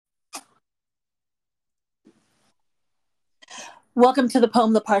Welcome to the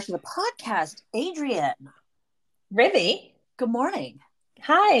Poem, the Parsha, the podcast. Adrian, Rivi. good morning.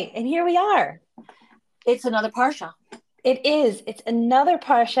 Hi, and here we are. It's another Parsha. It is. It's another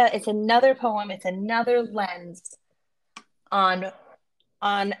parsha. It's another poem. It's another lens on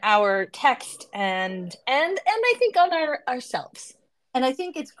our text and I think on ourselves. And I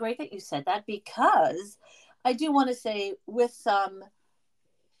think it's great that you said that because I do want to say, with some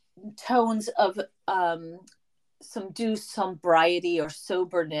tones of some sobriety or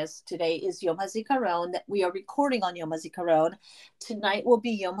soberness, today is Yom HaZikaron. That we are recording on Yom HaZikaron. Tonight will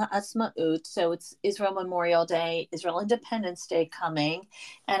be Yom HaAtzmaut, so it's Israel Memorial Day, Israel Independence Day coming.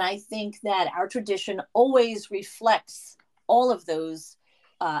 And I think that our tradition always reflects all of those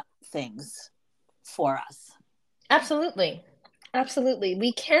things for us. Absolutely. Absolutely.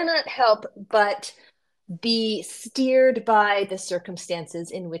 We cannot help but be steered by the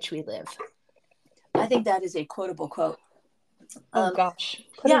circumstances in which we live. I think that is a quotable quote. Oh gosh,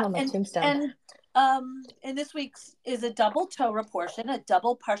 put it Yeah, on my tombstone. and this week's is a double Torah portion, a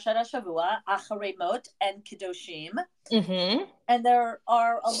double Parshat HaShavua, Acharei Mot and Kedoshim. Mm-hmm. And there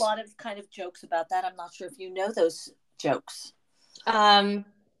are a lot of kind of jokes about that. I'm not sure if you know those jokes. How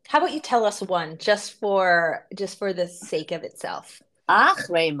about you tell us one just for the sake of itself?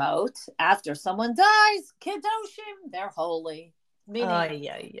 Acharei Mot, after someone dies, Kedoshim, they're holy. Meaning,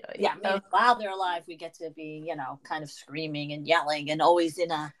 meaning while they're alive, we get to be, kind of screaming and yelling and always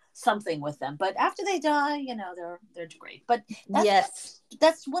in a something with them. But after they die, they're great. But that's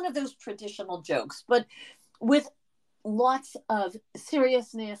one of those traditional jokes. But with lots of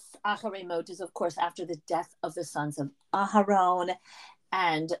seriousness, Acharei Mot is, of course, after the death of the sons of Aharon.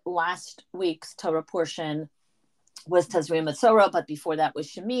 And last week's Torah portion was Tazria Matzorah, but before that was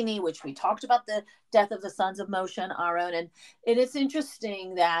Shemini, which we talked about the death of the sons of Moshe and Aaron. And it's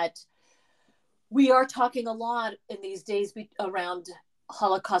interesting that we are talking a lot in these days around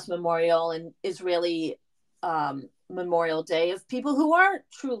Holocaust Memorial and Israeli Memorial Day of people who are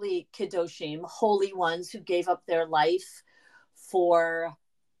truly Kedoshim, holy ones who gave up their life for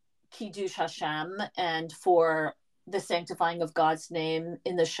Kiddush Hashem and for the sanctifying of God's name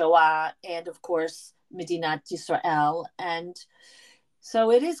in the Shoah, and of course Medinat Yisrael. And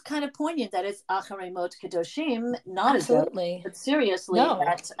so it is kind of poignant that it's Acharei Mot Kedoshim, not absolutely, a joke, but seriously,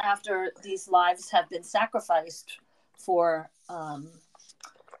 that after these lives have been sacrificed for the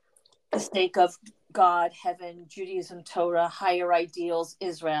sake of God, heaven, Judaism, Torah, higher ideals,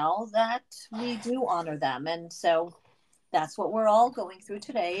 Israel, that we do honor them. And so that's what we're all going through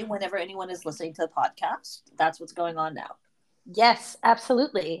today. Whenever anyone is listening to the podcast, that's what's going on now. Yes,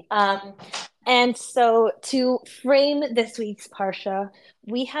 absolutely. And so to frame this week's Parsha,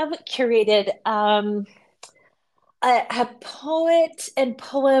 we have curated a poet and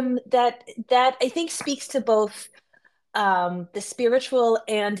poem that I think speaks to both the spiritual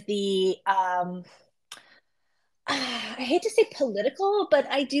and the I hate to say political, but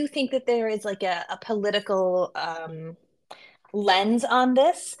I do think that there is like a political lens on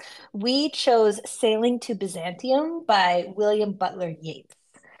this. We chose Sailing to Byzantium by William Butler Yeats.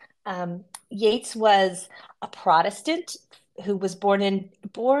 Yeats was a Protestant who was born and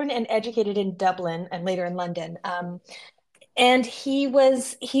educated in Dublin and later in London. And he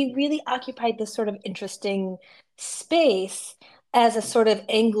really occupied this sort of interesting space as a sort of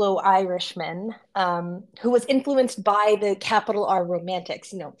Anglo-Irishman who was influenced by the capital R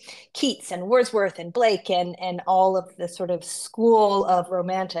Romantics, Keats and Wordsworth and Blake and all of the sort of school of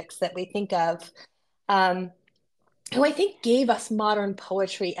Romantics that we think of, who I think gave us modern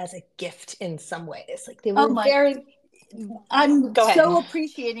poetry as a gift in some ways. Like they were I'm so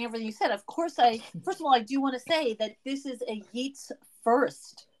appreciating everything you said. Of course, first of all, I do want to say that this is a Yeats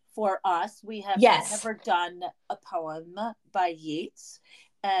first for us. We have never done a poem by Yeats.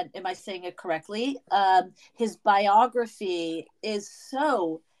 And am I saying it correctly? His biography is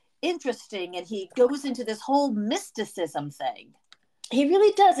so interesting, and he goes into this whole mysticism thing. He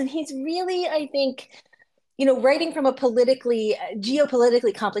really does. And he's really, I think, writing from a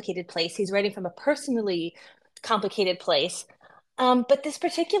geopolitically complicated place. He's writing from a personally complicated place. But this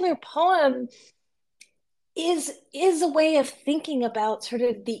particular poem is a way of thinking about sort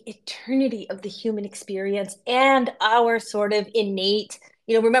of the eternity of the human experience and our sort of innate,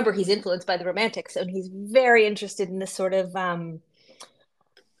 remember he's influenced by the Romantics, and he's very interested in this sort of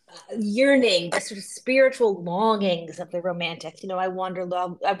yearning, the sort of spiritual longings of the Romantics. I wander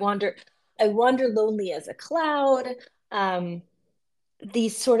lonely as a cloud.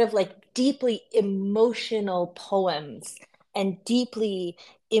 These sort of like deeply emotional poems and deeply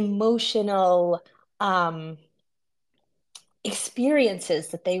emotional experiences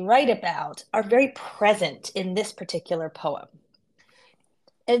that they write about are very present in this particular poem.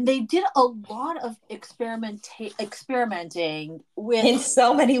 And they did a lot of experimenting with in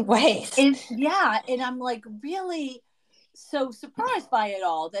so many ways. And I'm like really so surprised by it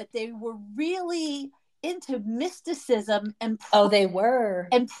all, that they were really into mysticism and they were,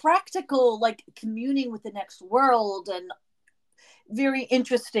 and practical, like communing with the next world, and very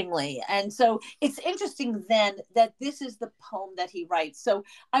interestingly. And so it's interesting then that this is the poem that he writes. So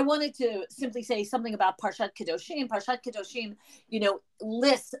I wanted to simply say something about Parshat Kedoshim. Parshat Kedoshim,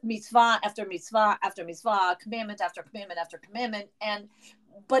 lists mitzvah after mitzvah after mitzvah, commandment after commandment after commandment,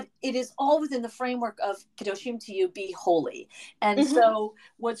 but it is all within the framework of Kedoshim to you, be holy. And so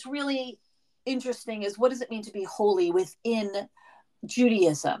what's really interesting is, what does it mean to be holy within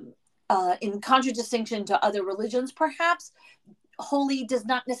Judaism? In contradistinction to other religions, perhaps, holy does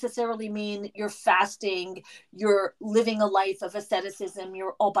not necessarily mean you're fasting, you're living a life of asceticism,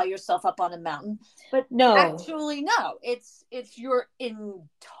 you're all by yourself up on a mountain. But actually, no, it's you're in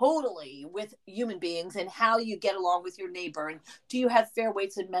totally with human beings, and how you get along with your neighbor, and do you have fair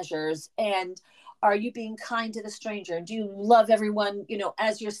weights and measures, and are you being kind to the stranger, and do you love everyone,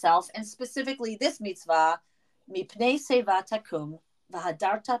 as yourself? And specifically this mitzvah, mipnei seva takum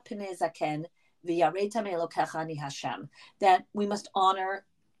v'hadarta pnei zaken, that we must honor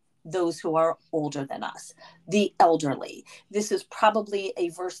those who are older than us, the elderly. This is probably a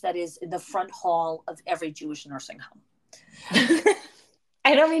verse that is in the front hall of every Jewish nursing home.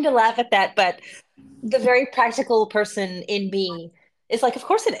 I don't mean to laugh at that, but the very practical person in me is like, of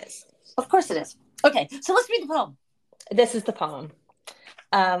course it is. Of course it is. Okay, so let's read the poem. This is the poem.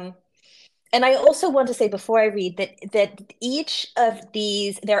 And I also want to say before I read that each of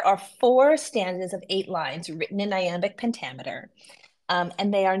these, there are 4 stanzas of 8 lines written in iambic pentameter,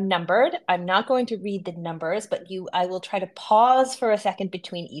 and they are numbered. I'm not going to read the numbers, but I will try to pause for a second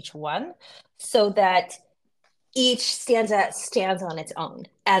between each one so that each stanza stands on its own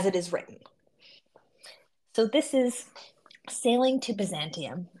as it is written. So this is Sailing to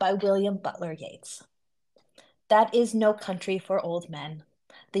Byzantium by William Butler Yeats. That is no country for old men.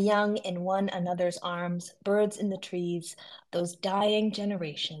 The young in one another's arms, birds in the trees, those dying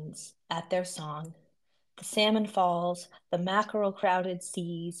generations at their song. The salmon falls, the mackerel crowded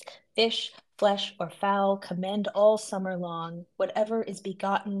seas, fish, flesh, or fowl commend all summer long, whatever is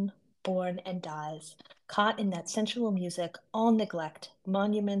begotten, born, and dies, caught in that sensual music, all neglect,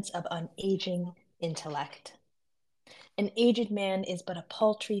 monuments of unaging intellect. An aged man is but a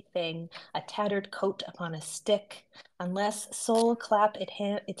paltry thing, a tattered coat upon a stick, unless soul clap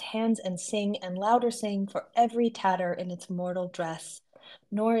its hands and sing, and louder sing for every tatter in its mortal dress.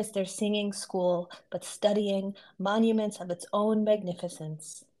 Nor is there singing school, but studying, monuments of its own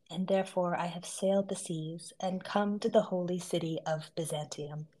magnificence. And therefore I have sailed the seas, and come to the holy city of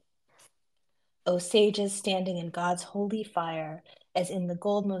Byzantium. O sages standing in God's holy fire, as in the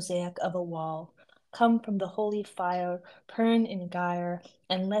gold mosaic of a wall, come from the holy fire, burn in gyre,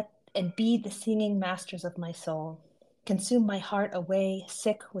 and be the singing masters of my soul. Consume my heart away,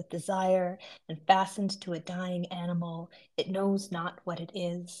 sick with desire, and fastened to a dying animal, it knows not what it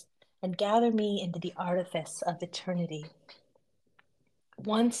is, and gather me into the artifice of eternity.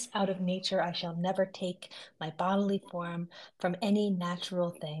 Once out of nature I shall never take my bodily form from any natural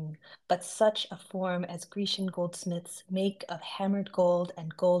thing, but such a form as Grecian goldsmiths make of hammered gold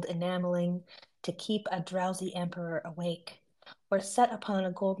and gold enameling, to keep a drowsy emperor awake, or set upon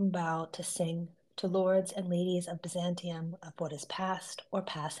a golden bough to sing to lords and ladies of Byzantium of what is past or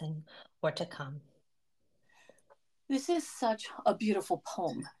passing or to come. This is such a beautiful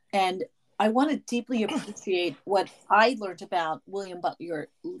poem, and I want to deeply appreciate what I learned about William Butler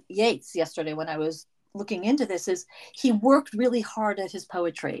Yeats yesterday when I was looking into this. Is he worked really hard at his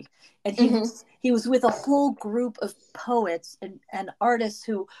poetry, and he was with a whole group of poets and artists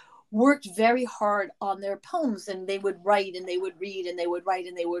who worked very hard on their poems, and they would write and they would read and they would write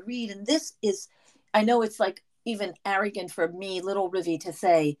and they would read. And this is, I know it's like even arrogant for me, little Rivi, to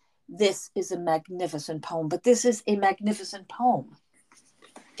say this is a magnificent poem, but this is a magnificent poem.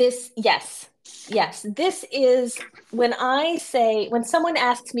 Yes. This is when someone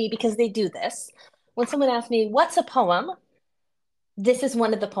asks me, because they do this, when someone asks me, what's a poem? This is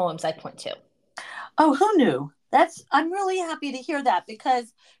one of the poems I point to. Oh, who knew? I'm really happy to hear that,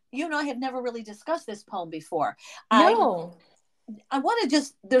 because you and I have never really discussed this poem before. No. I want to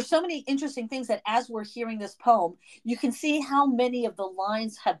there's so many interesting things that as we're hearing this poem, you can see how many of the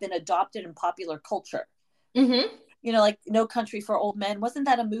lines have been adopted in popular culture. Like No Country for Old Men. Wasn't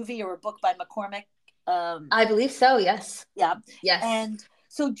that a movie or a book by McCormick? I believe so, yes. Yeah. Yes. And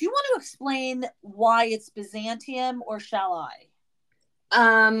so do you want to explain why it's Byzantium, or shall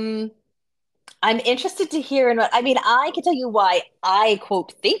I? I'm interested to hear. I mean, I can tell you why I,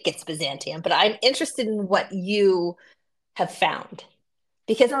 quote, think it's Byzantium, but I'm interested in what you have found.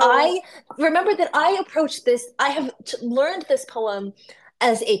 Because So, I remember that I approached this, I have learned this poem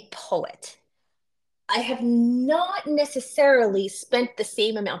as a poet. I have not necessarily spent the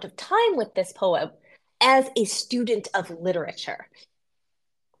same amount of time with this poem as a student of literature.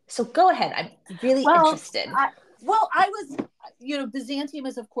 So go ahead. I'm really well, interested. I was, Byzantium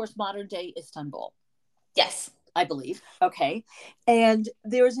is, of course, modern day Istanbul. Yes. I believe. Okay. And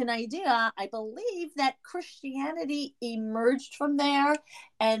there's an idea, I believe, that Christianity emerged from there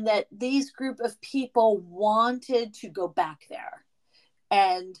and that these group of people wanted to go back there.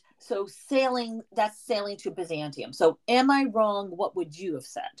 And so that's sailing to Byzantium. So am I wrong? What would you have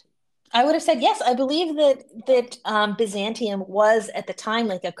said? I would have said yes. I believe that Byzantium was at the time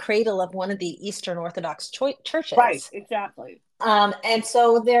like a cradle of one of the Eastern Orthodox Right, churches. exactly. And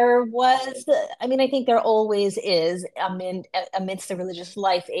so there was, I mean, I think there always is amidst the religious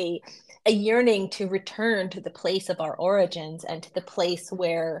life a yearning to return to the place of our origins and to the place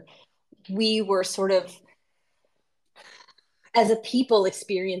where we were sort of, as a people,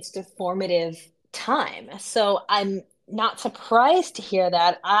 experienced a formative time. So I'm not surprised to hear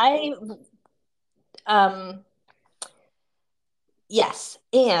that. Um, yes,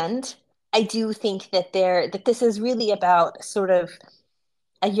 and I do think that this is really about sort of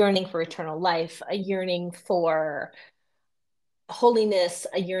a yearning for eternal life, a yearning for holiness,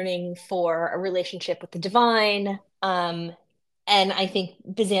 a yearning for a relationship with the divine. And I think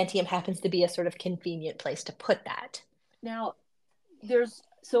Byzantium happens to be a sort of convenient place to put that. Now,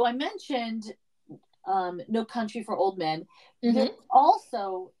 so I mentioned No Country for Old Men. There's Mm-hmm.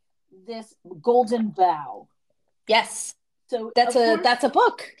 also this Golden Bough. Yes, So, that's of course, a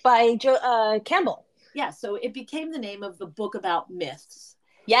book by Campbell. yeah, so it became the name of the book about myths.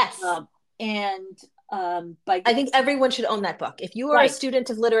 Yes. And by I think everyone should own that book. If you are a right, student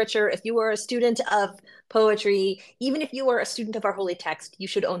of literature, if you are a student of poetry, even if you are a student of our holy text, you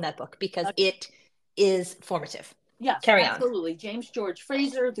should own that book because it is formative. yes, Carry on. absolutely. James George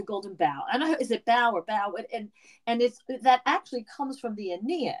Fraser, The Golden Bough. I don't know, is it bow or bow? And it's that actually comes from the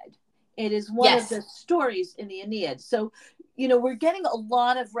Aeneid. It is one of the Yes. stories in the Aeneid. So, we're getting a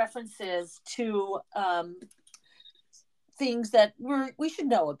lot of references to things that we should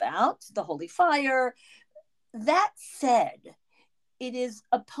know about, the Holy Fire. That said, it is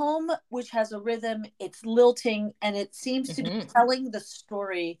a poem which has a rhythm, it's lilting, and it seems to be Mm-hmm. telling the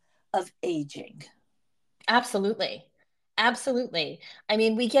story of aging. Absolutely. Absolutely. I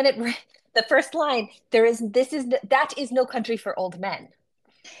mean, we get it right. The first line, that is no country for old men.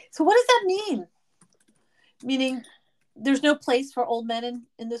 So, what does that mean? Meaning, there's no place for old men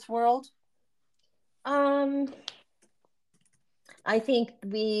in this world? Um, I think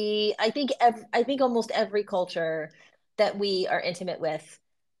almost every culture that we are intimate with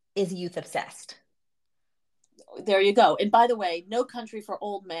is youth obsessed. There you go. And by the way, No Country for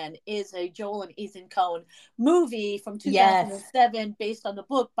Old Men is a Joel and Ethan Coen movie from Yes. 2007 based on the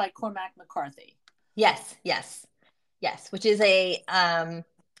book by Cormac McCarthy. Yes, yes, yes, which is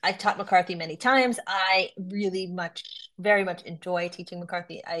I've taught McCarthy many times. I very much enjoy teaching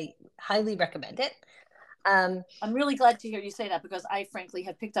McCarthy. I highly recommend it. I'm really glad to hear you say that because I frankly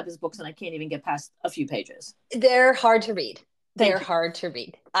have picked up his books and I can't even get past a few pages. They're hard to read. They're Thank you. hard to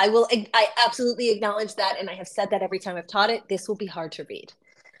read. I absolutely acknowledge that, and I have said that every time I've taught it. This will be hard to read.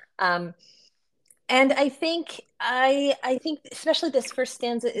 Um, and I think especially this first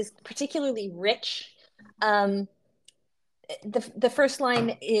stanza is particularly rich. Um, the first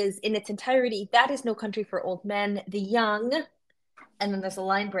line is in its entirety, that is no country for old men, the young, and then there's a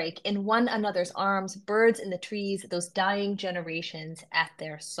line break, in one another's arms, birds in the trees, those dying generations at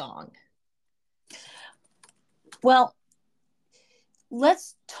their song. Well,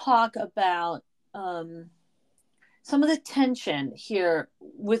 let's talk about some of the tension here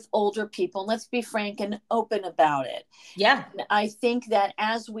with older people. Let's be frank and open about it. Yeah. I think that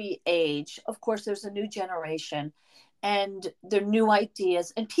as we age, of course, there's a new generation and there are new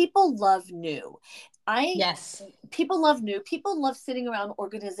ideas, and people love new. Yes. People love new. People love sitting around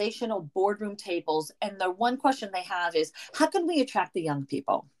organizational boardroom tables, and the one question they have is, how can we attract the young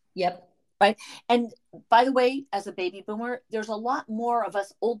people? Yep. Right. And by the way, as a baby boomer, there's a lot more of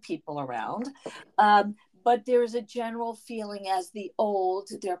us old people around. But there's a general feeling as the old,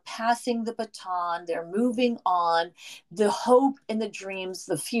 they're passing the baton, they're moving on. The hope and the dreams,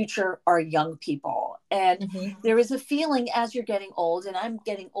 the future are young people. And there is a feeling as you're getting old, and I'm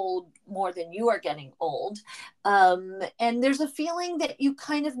getting old more than you are getting old. And there's a feeling that you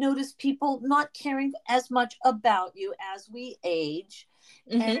kind of notice people not caring as much about you as we age.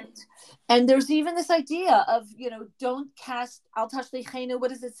 Mm-hmm. And there's even this idea of, don't cast, Al tashlichenu, what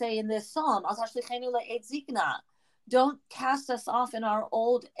does it say in this psalm? Al tashlichenu le'et zikna. Don't cast us off in our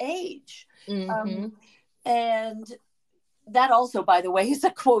old age. Mm-hmm. And that also, by the way, is a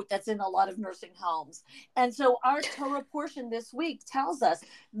quote that's in a lot of nursing homes. And so our Torah portion this week tells us,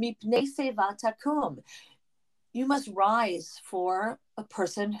 Mipnei seva takum. You must rise for a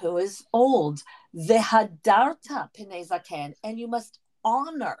person who is old. Vehadarta pnei zaken. And you must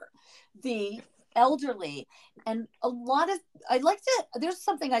honor the elderly. And there's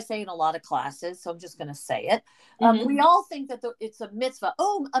something I say in a lot of classes, so I'm just going to say it. Mm-hmm. We all think that it's a mitzvah.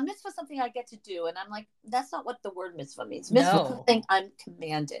 Oh, a mitzvah is something I get to do. And I'm like, that's not what the word mitzvah means. Mitzvah is something I'm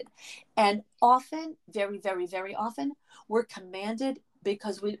commanded. And often, very, very, very often, we're commanded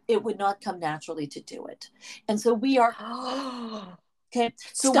because it would not come naturally to do it. And so we are... Okay.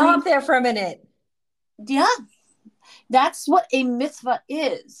 So stop there for a minute. Yeah. That's what a mitzvah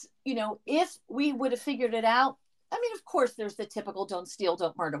is. If we would have figured it out, I mean, of course, there's the typical don't steal,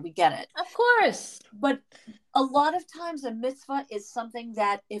 don't murder. We get it. Of course. But a lot of times a mitzvah is something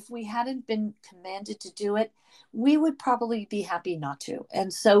that if we hadn't been commanded to do it, we would probably be happy not to.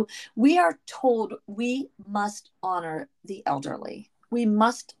 And so we are told we must honor the elderly. We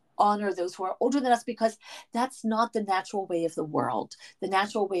must honor those who are older than us, because that's not the natural way of the world. The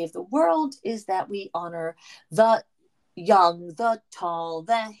natural way of the world is that we honor the young, the tall,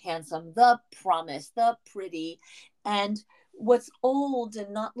 the handsome, the promised, the pretty, and what's old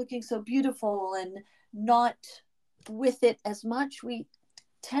and not looking so beautiful and not with it as much, we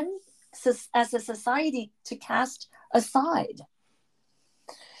tend as a society to cast aside.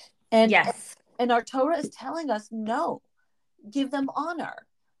 And yes. And our Torah is telling us, no, give them honor.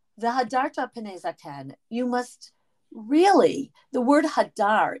 V'hadarta pnei zaken. You must really, the word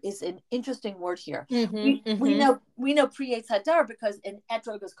hadar is an interesting word here. Mm-hmm, we know Pri Etz Hadar because an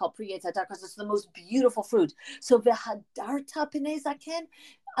etrog is called Pri Etz Hadar because it's the most beautiful fruit. So v'hadarta pnei zaken,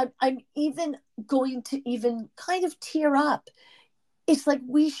 I'm even going to even kind of tear up. It's like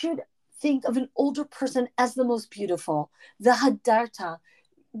we should think of an older person as the most beautiful. V'hadarta,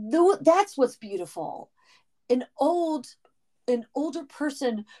 that's what's beautiful. An older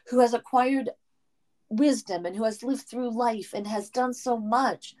person who has acquired wisdom and who has lived through life and has done so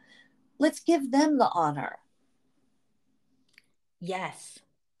much, let's give them the honor. Yes.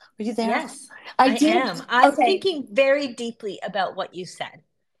 Are you there? Yes, I am. I'm thinking very deeply about what you said.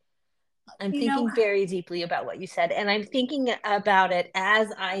 I'm thinking very deeply about what you said, and I'm thinking about it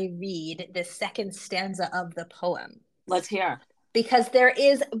as I read the second stanza of the poem. Let's hear. Because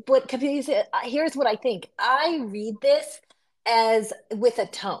here's what I think. I read this as with a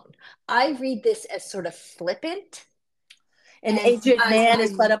tone. I read this as sort of flippant. An aged man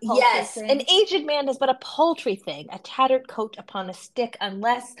is but a paltry thing. An aged man is but a paltry thing, a tattered coat upon a stick,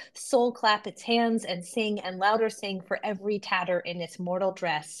 unless soul clap its hands and sing, and louder sing for every tatter in its mortal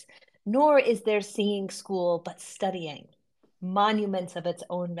dress. Nor is there singing school, but studying, monuments of its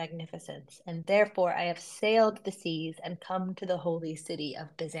own magnificence. And therefore I have sailed the seas and come to the holy city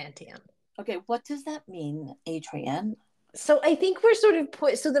of Byzantium. Okay, what does that mean, Adrienne? So I think we're sort of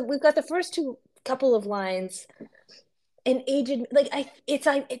so that we've got the first couple of lines. An aged,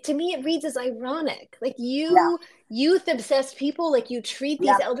 to me it reads as ironic. Like youth obsessed people, like you treat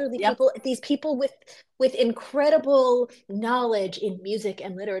these elderly people, these people with incredible knowledge in music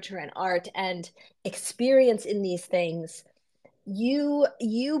and literature and art and experience in these things. You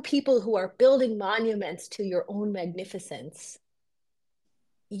people who are building monuments to your own magnificence,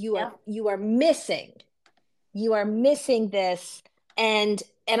 you are missing this, and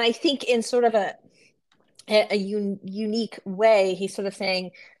I think in sort of a unique way, he's sort of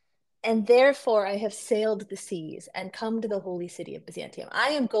saying, and therefore I have sailed the seas and come to the holy city of Byzantium. I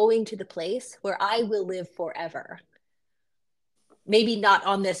am going to the place where I will live forever. Maybe not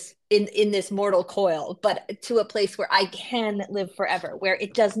on this in this mortal coil, but to a place where I can live forever, where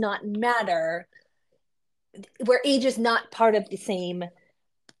it does not matter, where age is not part of the same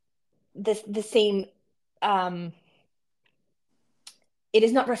it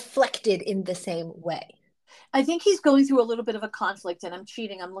is not reflected in the same way. I think he's going through a little bit of a conflict, and I'm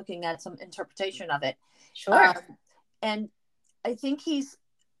cheating. I'm looking at some interpretation of it. Sure. And I think he's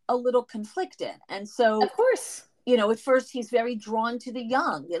a little conflicted. And so, of course, at first he's very drawn to the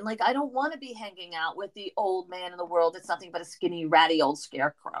young. And like, I don't want to be hanging out with the old man in the world. It's nothing but a skinny, ratty old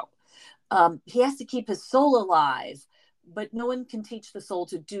scarecrow. He has to keep his soul alive, but no one can teach the soul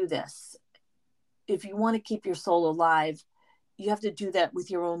to do this. If you want to keep your soul alive, you have to do that with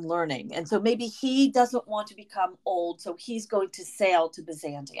your own learning. And so maybe he doesn't want to become old, so he's going to sail to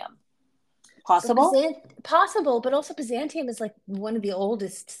Byzantium. Possible? Possible, but also Byzantium is like one of the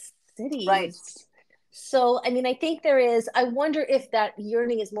oldest Right. cities. So, I mean, I think there is, I wonder if that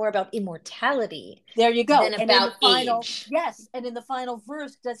yearning is more about immortality There you go. than And in the about final, age. yes, and in the final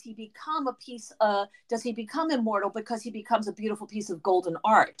verse, does he become does he become immortal because he becomes a beautiful piece of golden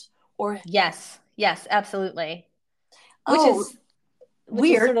art? Or, Yes, yes, absolutely. Which oh, is, which is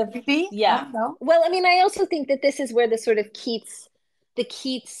weird, sort of, creepy? I yeah. don't know. Well, I mean, I also think that this is where the sort of Keats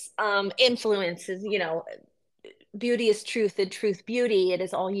influence is, beauty is truth and truth beauty. It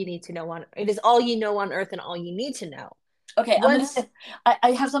is all you need to know on, it is all you know on earth and all you need to know. Okay, Once,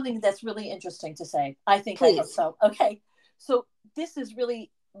 I have something that's really interesting to say. I hope please. so. Okay, so this is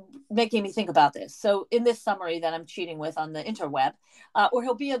really making me think about this. So in this summary that I'm cheating with on the interweb, or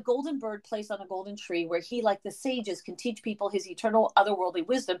he'll be a golden bird placed on a golden tree where he, like the sages, can teach people his eternal otherworldly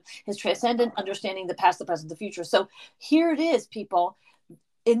wisdom, his transcendent understanding, the past, the present, the future. So here it is, people.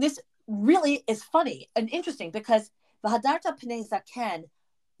 In this really is funny and interesting because Vahadarta Pnei Zaken,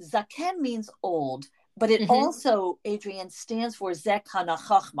 Zaken means old, but it Mm-hmm. also, Adrian, stands for Zekana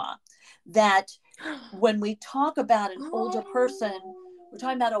Chachma, that when we talk about an older person, we're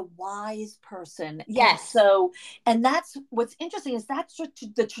talking about a wise person. And Yes. so, and that's what's interesting is that's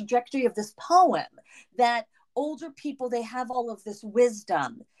the trajectory of this poem, that older people, they have all of this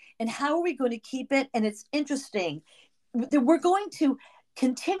wisdom. And how are we going to keep it? And it's interesting. We're going to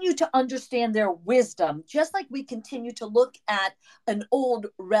continue to understand their wisdom, just like we continue to look at an old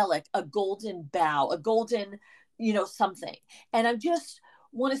relic, a golden bough, a golden, something. And I just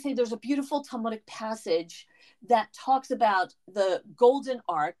want to say there's a beautiful Talmudic passage that talks about the golden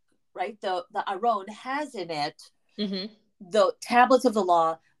ark, right? The Aron has in it Mm-hmm. the tablets of the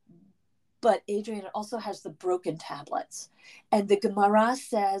law, but Adrian, it also has the broken tablets. And the Gemara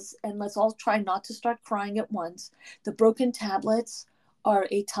says, and let's all try not to start crying at once, the broken tablets are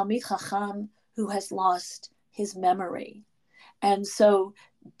a Talmid Chacham who has lost his memory. And so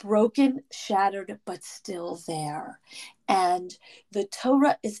broken, shattered, but still there. And the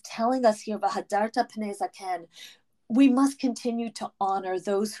Torah is telling us here, Vahadarta Pnei Zaken, we must continue to honor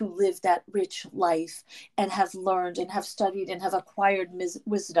those who live that rich life and have learned and have studied and have acquired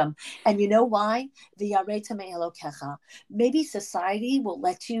wisdom. And you know why? The Yareta Me'elokecha. Maybe society will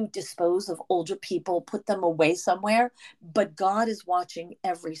let you dispose of older people, put them away somewhere, but God is watching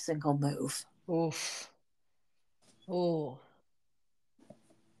every single move. Oof. Oh.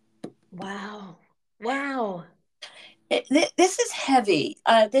 Wow. Wow. This is heavy.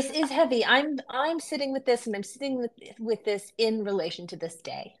 This is heavy. I'm sitting with this and I'm sitting with this in relation to this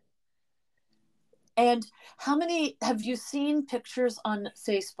day. And how many have you seen pictures on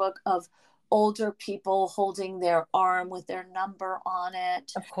Facebook of older people holding their arm with their number on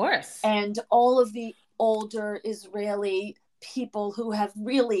it? Of course. And all of the older Israeli people who have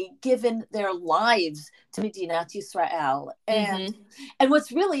really given their lives to Medinat Yisrael. Mm-hmm. And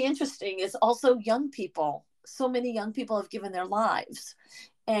what's really interesting is also young people. So many young people have given their lives.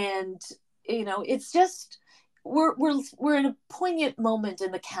 And it's just we're in a poignant moment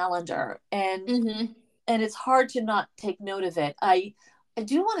in the calendar, and Mm-hmm. it's hard to not take note of it. I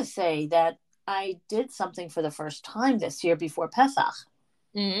do want to say that I did something for the first time this year before Pesach.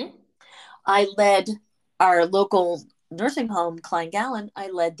 Mm-hmm. I led our local nursing home, Klein Gallen, I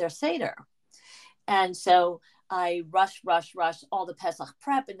led their Seder. And so I rushed all the Pesach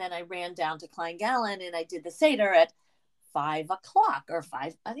prep. And then I ran down to Klein Gallen and I did the Seder at 5 o'clock or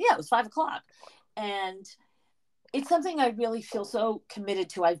it was 5 o'clock. And it's something I really feel so committed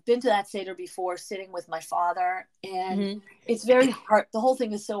to. I've been to that Seder before, sitting with my father, and Mm-hmm. it's the whole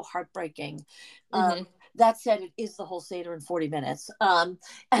thing is so heartbreaking. Mm-hmm. That said, it is the whole Seder in 40 minutes. And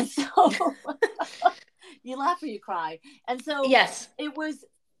so you laugh or you cry. And so Yes. it was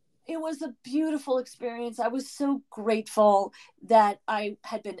a beautiful experience. I was so grateful that I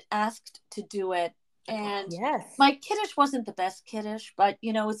had been asked to do it. And Yes. my Kiddush wasn't the best Kiddush, but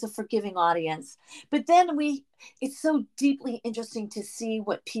it's a forgiving audience. But then it's so deeply interesting to see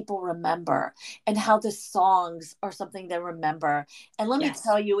what people remember and how the songs are something they remember. And let me Yes.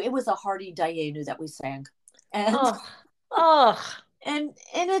 tell you, it was a hearty Dayenu that we sang. And Oh. Oh. and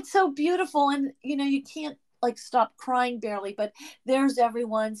it's so beautiful. And you can't like stop crying barely, but there's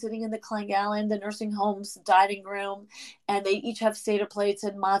everyone sitting in the Kleingallen, the nursing home's dining room, and they each have Seder plates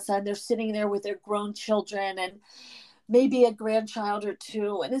and matzah, and they're sitting there with their grown children and maybe a grandchild or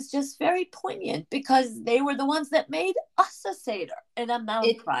two. And it's just very poignant because they were the ones that made us a Seder. And I'm now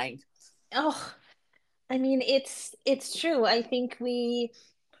crying. Oh, I mean, it's true. I think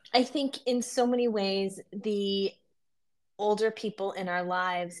in so many ways, the older people in our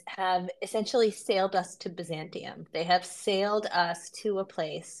lives have essentially sailed us to Byzantium. They have sailed us to a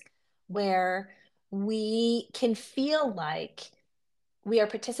place where we can feel like we are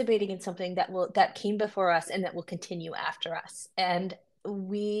participating in something that came before us and that will continue after us. And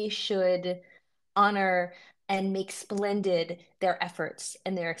we should honor and make splendid their efforts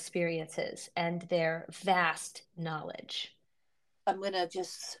and their experiences and their vast knowledge. I'm going to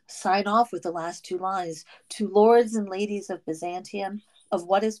just sign off with the last two lines. To lords and ladies of Byzantium, of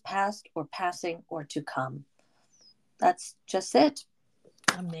what is past or passing or to come. That's just it.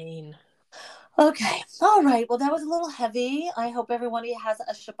 Amen. Okay. All right. Well, that was a little heavy. I hope everybody has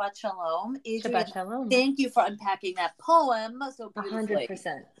a Shabbat Shalom. Adrian, Shabbat Shalom. Thank you for unpacking that poem so beautifully.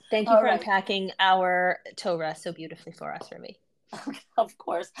 100%. Thank you for unpacking our Torah so beautifully for us, Remy. Of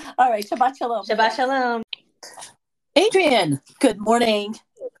course. All right. Shabbat Shalom. Shabbat Shalom. Adrian, good morning.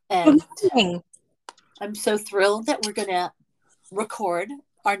 And good morning. I'm so thrilled that we're going to record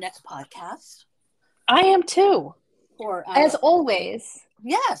our next podcast. I am too. As always.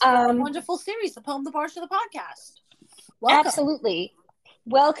 Yes, a wonderful series, the poem, the parsha, the podcast. Welcome. Absolutely.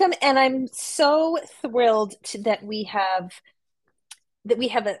 Welcome, and I'm so thrilled that we have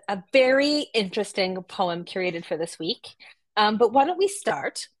a very interesting poem curated for this week. But why don't we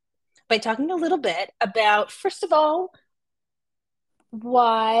start by talking a little bit about, first of all,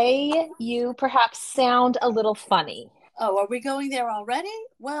 why you perhaps sound a little funny. Oh, are we going there already?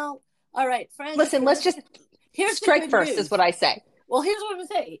 Well, all right, friends. Listen, let's just strike first, is what I say. Well, here's what I'm going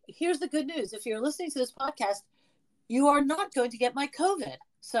to say. Here's the good news. If you're listening to this podcast, you are not going to get my COVID.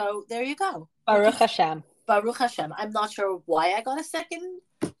 So there you go. Baruch Hashem. Baruch Hashem. I'm not sure why I got a second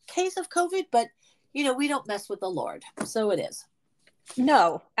case of COVID, but, we don't mess with the Lord. So it is.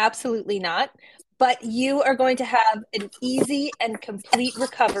 No, absolutely not. But you are going to have an easy and complete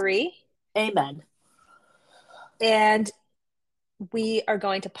recovery. Amen. And we are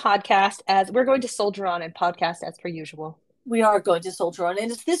going to we're going to soldier on and podcast as per usual. We are going to soldier on.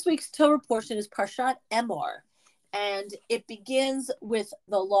 And it's this week's Torah portion is Parshat Emor. And it begins with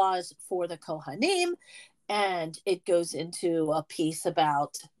the laws for the Kohanim. And it goes into a piece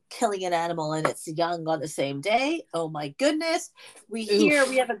about killing an animal and its young on the same day. Oh my goodness. We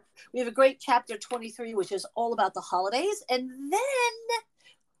have a great chapter 23, which is all about the holidays. And then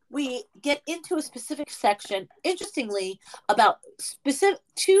we get into a specific section, interestingly, about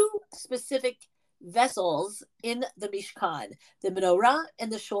two specific vessels in the Mishkan, the menorah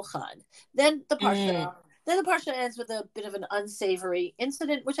and the shulchan. Then the parsha. Then the parsha ends with a bit of an unsavory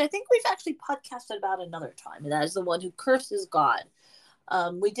incident, which I think we've actually podcasted about another time, and that is the one who curses God.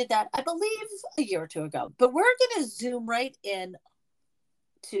 We did that, I believe, a year or two ago. But we're going to zoom right in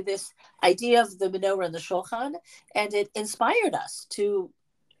to this idea of the menorah and the shulchan, and it inspired us to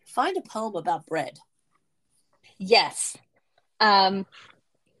find a poem about bread. Yes.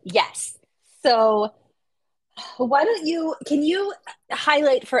 Yes. So can you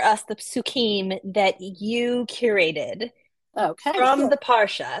highlight for us the psukim that you curated from the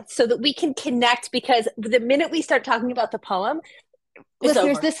parsha so that we can connect, because the minute we start talking about the poem,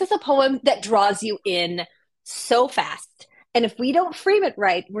 listeners, this is a poem that draws you in so fast. And if we don't frame it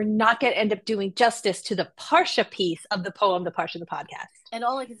right, we're not going to end up doing justice to the parsha piece of the poem, the parsha, the podcast. And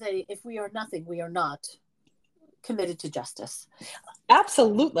all I can say, if we are nothing, we are not committed to justice.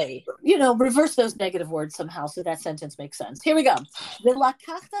 Absolutely. Reverse those negative words somehow so that sentence makes sense. Here we go.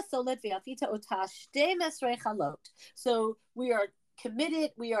 So we are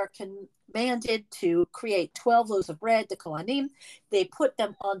committed, we are commanded to create 12 loaves of bread, the Kohanim. They put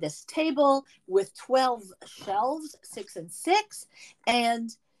them on this table with 12 shelves, 6 and 6, and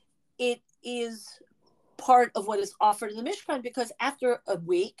it is part of what is offered in the Mishkan, because after a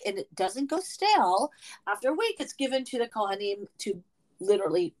week, and it doesn't go stale, after a week it's given to the Kohanim to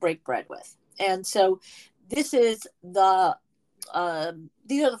literally break bread with. And so this is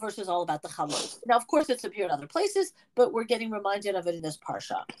these are the verses all about the chalot. Now, of course, it's appeared other places, but we're getting reminded of it in this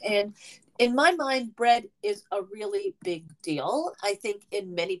parsha. And in my mind, bread is a really big deal. I think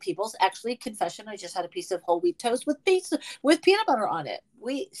in many people's, actually, confession, I just had a piece of whole wheat toast with peanut butter on it.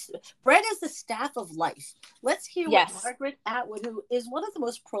 Bread is the staff of life. Let's hear what Margaret Atwood, who is one of the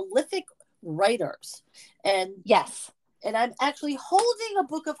most prolific writers, and I'm actually holding a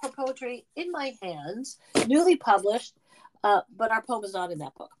book of her poetry in my hands, newly published. But our poem is not in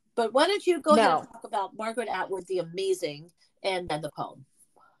that book. But why don't you go ahead and talk about Margaret Atwood, the amazing, and then the poem.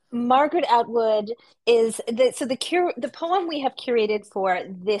 Margaret Atwood is the poem we have curated for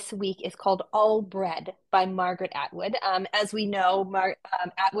this week is called All Bread by Margaret Atwood. As we know,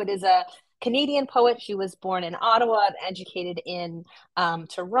 Atwood is a Canadian poet. She was born in Ottawa and educated in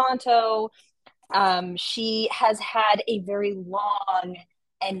Toronto. She has had a very long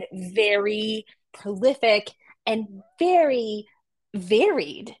and very prolific and very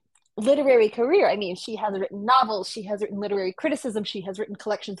varied literary career. I mean, she has written novels, she has written literary criticism, she has written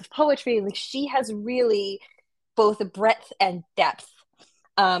collections of poetry. Like, she has really both a breadth and depth.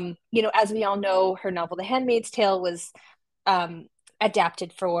 As we all know, her novel The Handmaid's Tale was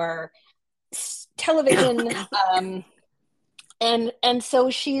adapted for television, and so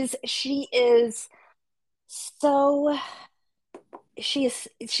she is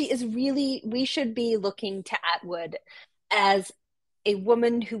really, we should be looking to Atwood as a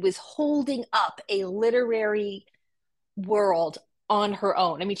woman who is holding up a literary world on her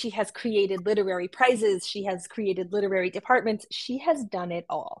own. I mean, she has created literary prizes, she has created literary departments, she has done it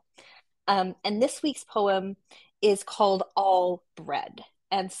all. And this week's poem is called All Bread.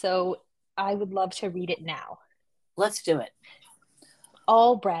 And so I would love to read it now. Let's do it.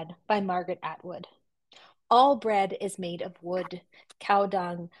 All Bread by Margaret Atwood. All bread is made of wood, cow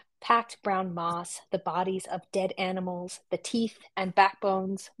dung, packed brown moss, the bodies of dead animals, the teeth and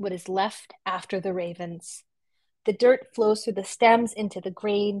backbones, what is left after the ravens. The dirt flows through the stems into the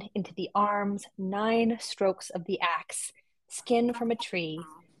grain, into the arms, 9 strokes of the axe, skin from a tree,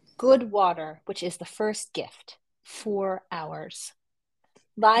 good water, which is the first gift, 4 hours.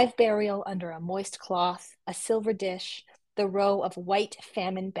 Live burial under a moist cloth, a silver dish, the row of white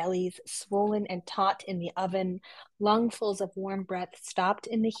famine bellies, swollen and taut in the oven, lungfuls of warm breath stopped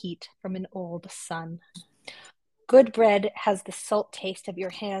in the heat from an old sun. Good bread has the salt taste of your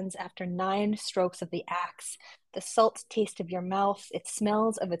hands after 9 strokes of the axe, the salt taste of your mouth. It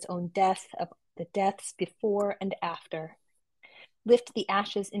smells of its own death, of the deaths before and after. Lift the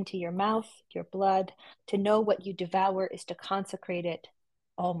ashes into your mouth, your blood. To know what you devour is to consecrate it,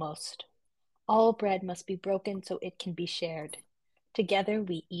 almost. All bread must be broken so it can be shared. Together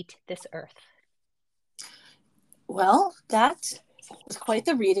we eat this earth. Well, that was quite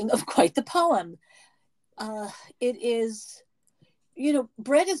the reading of quite the poem. It is,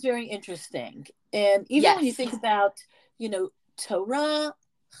 bread is very interesting. And even when you think about, Torah,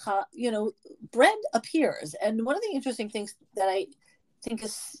 bread appears. And one of the interesting things that I think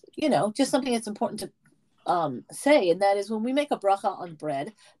is, just something that's important to say, and that is when we make a bracha on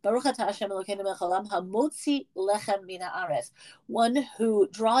bread, Baruch atah Hashem Elokeinu melech haolam hamotzi lechem min haaretz, one who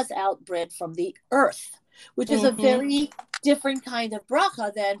draws out bread from the earth, which is a very different kind of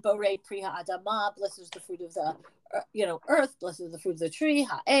bracha than borei pri ha'adama, blesses the fruit of the earth, blesses the fruit of the tree,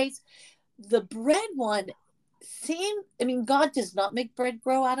 ha'etz. The bread one God does not make bread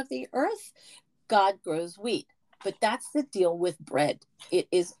grow out of the earth. God grows wheat. But that's the deal with bread. It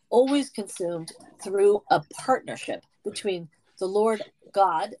is always consumed through a partnership between the Lord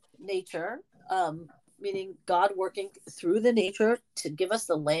God, nature, meaning God working through the nature to give us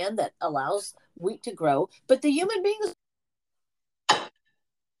the land that allows wheat to grow. But the human beings.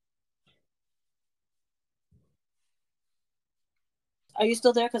 Are you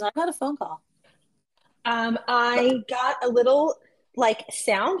still there? Because I got a phone call. I got a little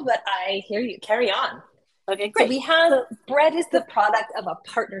sound, but I hear you. Carry on. Okay, great. So we have bread is the product of a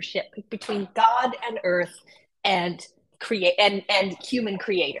partnership between God and earth and human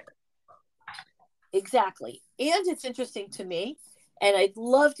creator. Exactly. And it's interesting to me, and I'd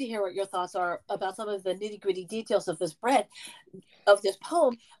love to hear what your thoughts are about some of the nitty-gritty details of this bread, of this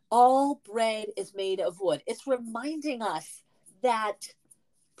poem. All bread is made of wood. It's reminding us that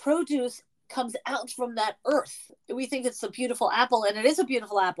produce comes out from that earth. We think it's a beautiful apple, and it is a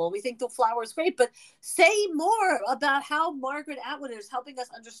beautiful apple. We think the flower is great, but say more about how Margaret Atwood is helping us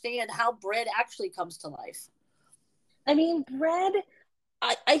understand how bread actually comes to life. I mean, bread,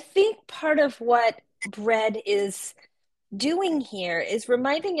 I think part of what bread is doing here is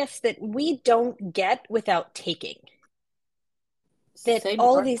reminding us that we don't get without taking. That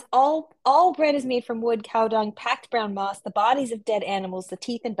all bread is made from wood, cow dung, packed brown moss, the bodies of dead animals, the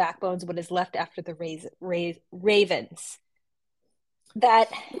teeth and backbones, what is left after the ravens.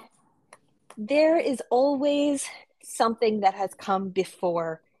 That there is always something that has come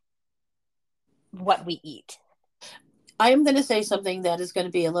before what we eat. I am going to say something that is going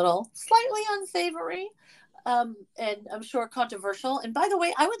to be a little slightly unsavory, and I'm sure controversial. And by the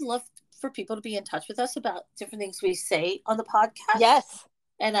way, I would love for people to be in touch with us about different things we say on the podcast. Yes.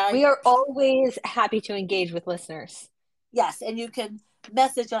 And we are always happy to engage with listeners. Yes. And you can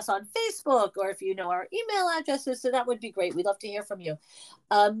message us on Facebook, or if you know our email addresses, so that would be great. We'd love to hear from you.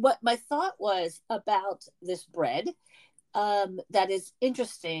 What my thought was about this bread, that is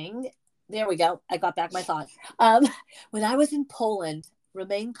interesting. There we go. I got back my thought. When I was in Poland,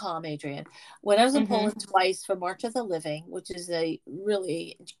 remain calm, Adrienne. When I was in Poland twice for March of the Living, which is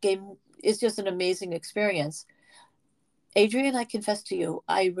it's just an amazing experience. Adrienne, I confess to you,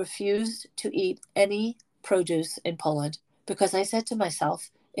 I refused to eat any produce in Poland because I said to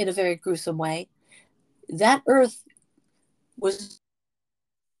myself, in a very gruesome way. That earth was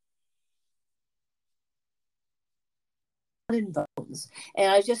in bones.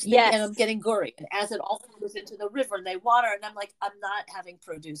 And I just think, and I'm getting gory. And as it all goes into the river and they water, and I'm like, I'm not having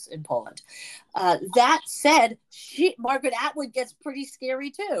produce in Poland. That said, Margaret Atwood gets pretty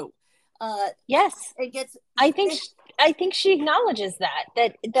scary too. Yes, it gets. I think she acknowledges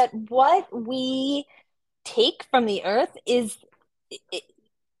that what we take from the earth is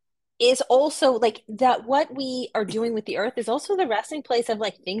also like that. What we are doing with the earth is also the resting place of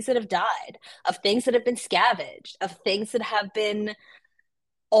like things that have died, of things that have been scavenged, of things that have been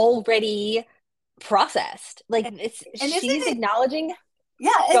already processed. Like she's acknowledging.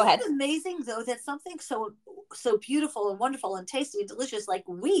 Yeah, go ahead. It's amazing though that something so beautiful and wonderful and tasty and delicious like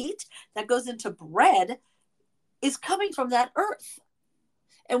wheat that goes into bread is coming from that earth.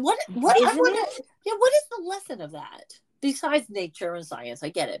 And what is the lesson of that besides nature and science? I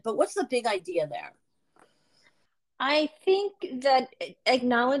get it, but what's the big idea there? I think that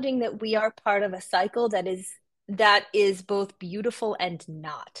acknowledging that we are part of a cycle that is both beautiful and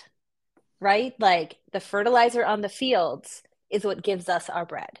not, right? Like the fertilizer on the fields is what gives us our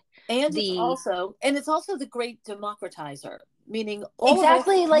bread. And it's also the great democratizer, meaning all of us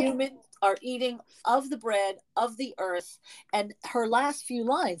humans are eating of the bread of the earth. And her last few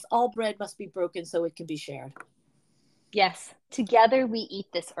lines, all bread must be broken so it can be shared. Yes, together we eat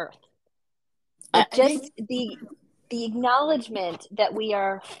this earth. The acknowledgement that we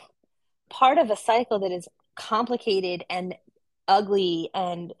are part of a cycle that is complicated and ugly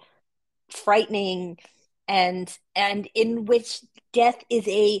and frightening and in which death is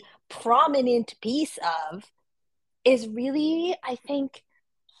a prominent piece of is really, I think,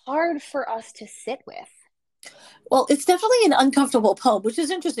 hard for us to sit with. Well, it's definitely an uncomfortable poem, which is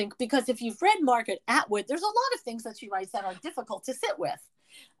interesting because if you've read Margaret Atwood, there's a lot of things that she writes that are difficult to sit with.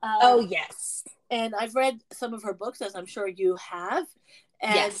 Oh, yes. And I've read some of her books, as I'm sure you have.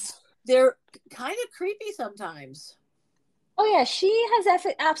 And yes. They're kind of creepy sometimes. Oh, yeah. She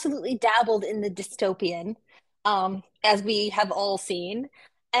has absolutely dabbled in the dystopian, as we have all seen.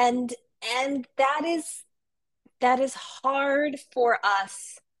 And that is hard for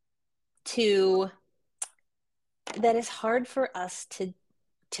us to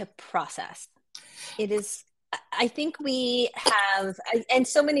process. It is. I think we have, and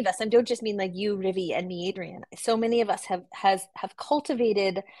so many of us, and don't just mean like you, Rivi, and me, Adrian. So many of us have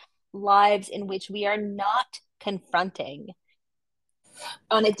cultivated lives in which we are not confronting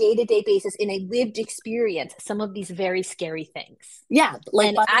on a day-to-day basis in a lived experience some of these very scary things. Yeah, like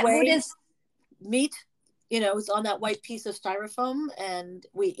and by the way, meat, it's on that white piece of styrofoam and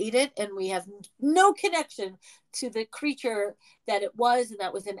we eat it and we have no connection to the creature that it was, and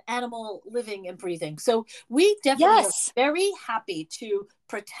that was an animal living and breathing. So we definitely are very happy to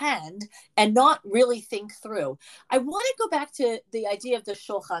pretend and not really think through. I want to go back to the idea of the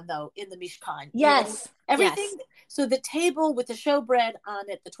shulchan though in the Mishkan. Yes. Everything. Yes. So the table with the showbread on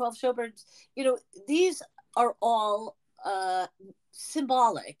it, the 12 showbreads, these are all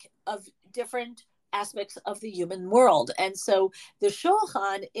symbolic of different aspects of the human world. And so the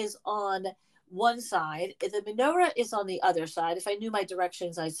shulchan is on one side, the menorah is on the other side. If I knew my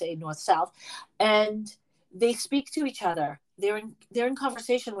directions, I'd say north-south. And they speak to each other. They're in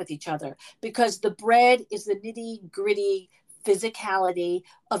conversation with each other because the bread is the nitty-gritty physicality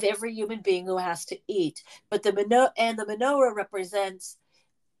of every human being who has to eat. But the menorah represents,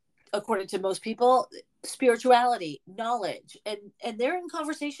 according to most people, spirituality, knowledge, and they're in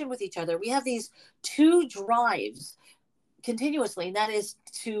conversation with each other. We have these two drives continuously, and that is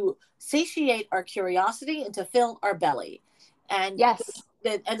to satiate our curiosity and to fill our belly. And yes,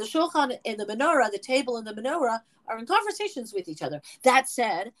 the shulchan and the menorah, the table and the menorah, are in conversations with each other. That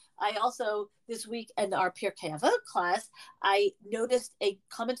said, I also this week in our Pirkei Avot class, I noticed a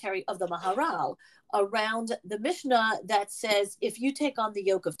commentary of the Maharal around the Mishnah that says if you take on the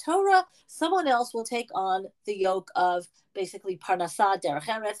yoke of Torah, someone else will take on the yoke of basically parnasah, derech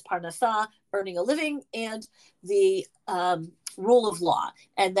eretz, parnasah, earning a living, and the rule of law.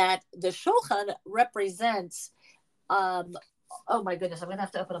 And that the shulchan represents, oh my goodness, I'm going to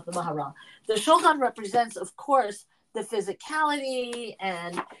have to open up the Maharal. The shulchan represents, of course, the physicality,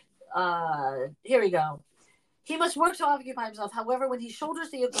 and here we go. He must work to occupy himself. However, when he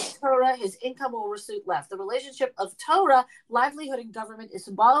shoulders the yoke of Torah, his income will receive left. The relationship of Torah, livelihood, and government is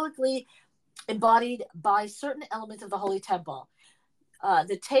symbolically embodied by certain elements of the Holy Temple.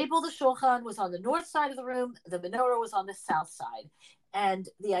 The table, the shulchan, was on the north side of the room. The menorah was on the south side. And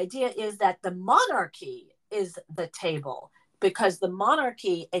the idea is that the monarchy is the table, because the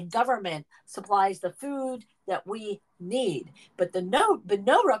monarchy and government supplies the food, that we need. But the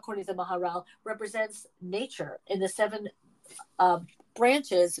menorah, according to the Maharal, represents nature, and the seven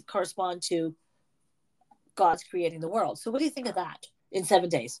branches correspond to God's creating the world. So what do you think of that in 7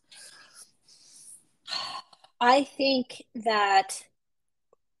 days? I think that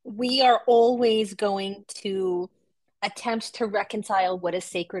we are always going to attempt to reconcile what is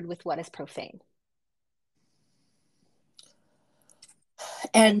sacred with what is profane.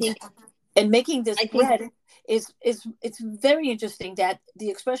 And making this bread is it's very interesting that the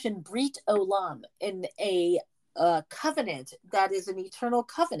expression Brit Olam in a covenant that is an eternal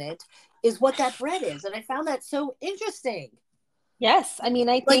covenant is what that bread is. And I found that so interesting. Yes. I mean,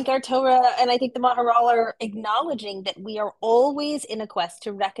 I think our Torah and I think the Maharal are acknowledging that we are always in a quest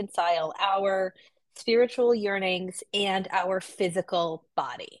to reconcile our spiritual yearnings and our physical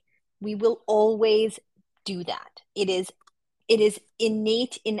body. We will always do that. It is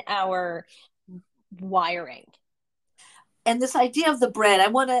innate in our wiring. And this idea of the bread,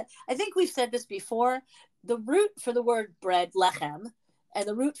 I think we've said this before, the root for the word bread, lechem, and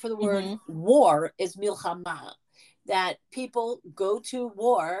the root for the word war is milchama, that people go to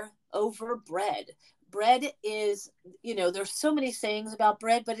war over bread. Bread is, there's so many sayings about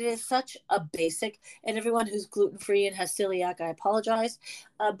bread, but it is such a basic, and everyone who's gluten-free and has celiac, I apologize.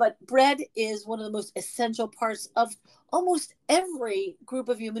 But bread is one of the most essential parts of almost every group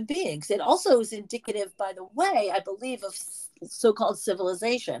of human beings. It also is indicative, by the way, I believe, of so-called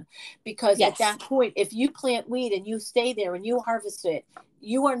civilization, because at that point, if you plant wheat and you stay there and you harvest it,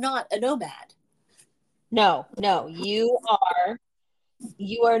 you are not a nomad. No, you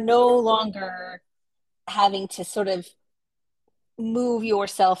are no longer having to sort of move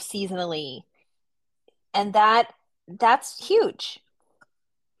yourself seasonally. And that's huge.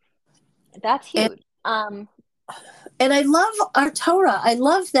 That's huge. And I love our Torah. I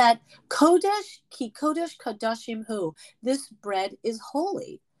love that Kodesh, ki Kodesh Kodashim Hu. This bread is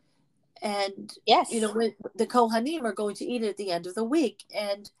holy. And, when the Kohanim are going to eat it at the end of the week.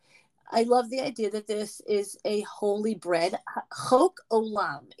 And I love the idea that this is a holy bread, chok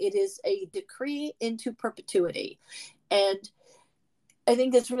olam. It is a decree into perpetuity. And I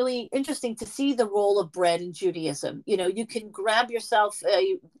think it's really interesting to see the role of bread in Judaism. You can grab yourself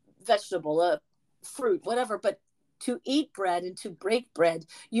a vegetable, a fruit, whatever, but to eat bread and to break bread,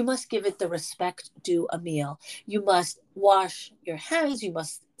 you must give it the respect due a meal. You must wash your hands. You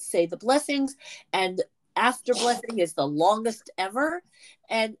must say the blessings. And after blessing is the longest ever.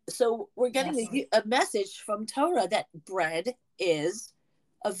 And so we're getting a message from Torah that bread is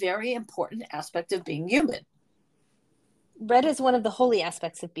a very important aspect of being human. Bread is one of the holy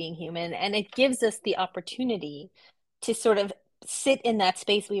aspects of being human, and it gives us the opportunity to sort of sit in that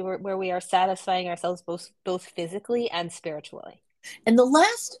space where we are satisfying ourselves both physically and spiritually. And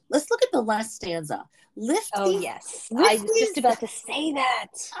let's look at the last stanza. I was just about to say that.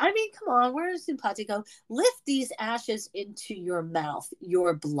 I mean, come on, where is simpatico? Lift these ashes into your mouth,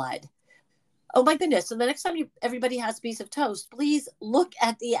 your blood. Oh my goodness. So the next time everybody has a piece of toast, please look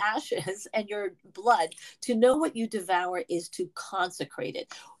at the ashes and your blood. To know what you devour is to consecrate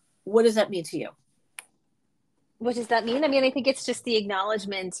it. What does that mean to you? What does that mean? I mean, I think it's just the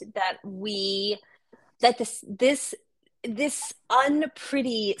acknowledgement that this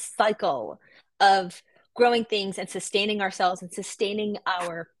unpretty cycle of growing things and sustaining ourselves and sustaining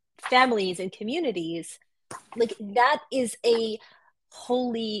our families and communities, like that is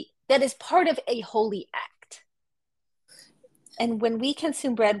part of a holy act. And when we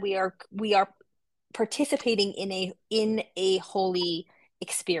consume bread, we are participating in a holy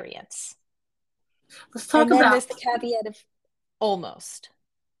experience. Let's talk about. And then there's the caveat of almost.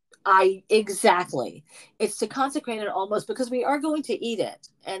 Exactly. It's to consecrate it almost, because we are going to eat it,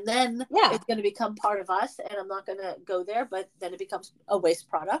 and then it's going to become part of us. And I'm not going to go there, but then it becomes a waste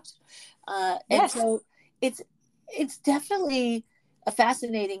product. And so it's definitely a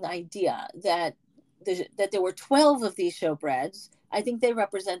fascinating idea that there were 12 of these showbreads. I think they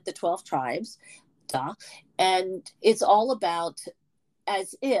represent the 12 tribes. And it's all about,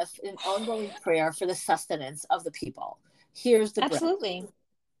 as if, an ongoing prayer for the sustenance of the people. Here's the bread. Absolutely.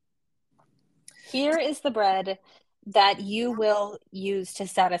 Here is the bread that you will use to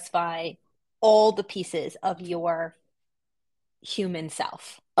satisfy all the pieces of your human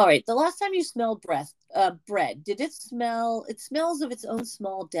self. All right. The last time you smelled bread, did it smell? It smells of its own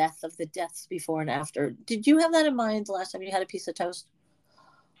small death, of the deaths before and after. Did you have that in mind the last time you had a piece of toast?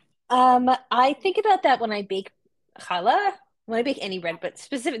 I think about that when I bake challah. When I bake any bread, but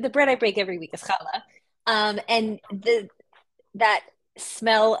the bread I bake every week is challah. And that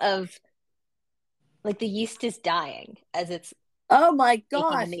smell of, like, the yeast is dying as it's Oh my baking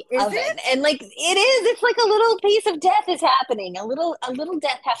gosh. in the Is oven. it? And like, it's like a little piece of death is happening. A little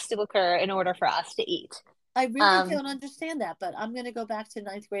death has to occur in order for us to eat. I really don't understand that, but I'm going to go back to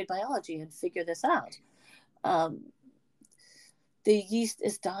 9th grade biology and figure this out. The yeast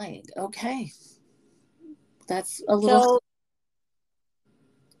is dying. Okay. That's a little. So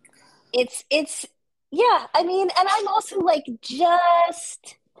it's yeah, I mean, and I'm also like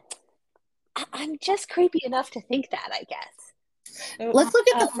I'm just creepy enough to think that, I guess. Let's look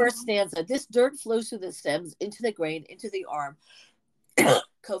at the first stanza. This dirt flows through the stems, into the grain, into the arm.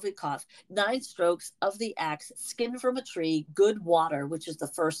 COVID cough. 9 strokes of the axe, skin from a tree, good water, which is the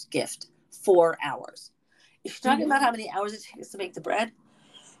first gift. 4 hours. Is she talking about how many hours it takes to make the bread?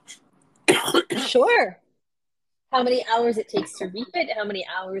 Sure. How many hours it takes to reap it, how many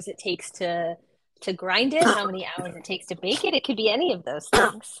hours it takes to grind it, how many hours it takes to bake it. It could be any of those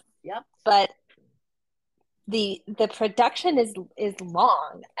things. Yep. But the production is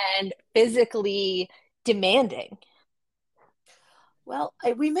long and physically demanding. Well,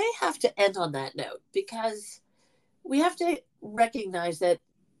 we may have to end on that note because we have to recognize that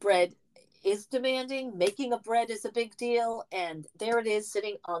bread is demanding. Making a bread is a big deal, and there it is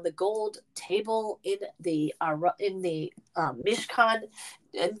sitting on the gold table in the Mishkan,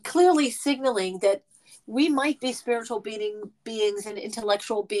 and clearly signaling that we might be spiritual beings and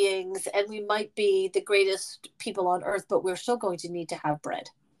intellectual beings, and we might be the greatest people on earth, but we're still going to need to have bread.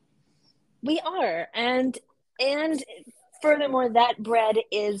 We are, and furthermore, that bread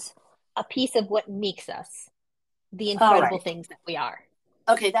is a piece of what makes us the incredible things that we are.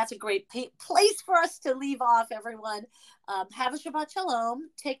 Okay, that's a great place for us to leave off, everyone. Have a Shabbat Shalom.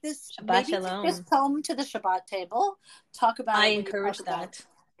 Take this poem to the Shabbat table. Talk about it. I encourage that.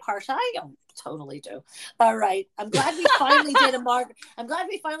 Parsha, I totally do. All right. I'm glad we finally did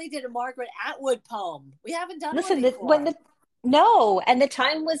a Margaret Atwood poem. We haven't done one before. And the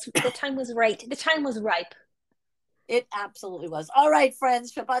time was right. The time was ripe. It absolutely was. All right,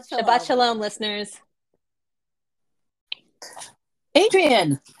 friends. Shabbat Shalom. Shabbat Shalom, listeners.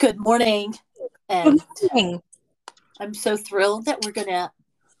 Adrian, good morning. And good morning. I'm so thrilled that we're going to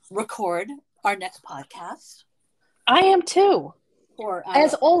record our next podcast. I am too.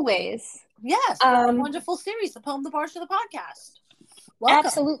 As always. Yes, for our wonderful series, The Poem, the Parsha, the Podcast. Welcome.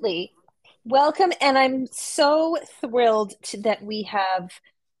 Absolutely. Welcome, and I'm so thrilled that we have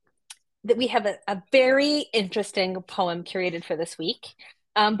a very interesting poem curated for this week.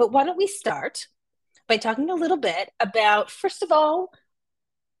 But why don't we start by talking a little bit about, first of all,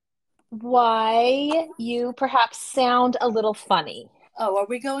 why you perhaps sound a little funny. Oh, are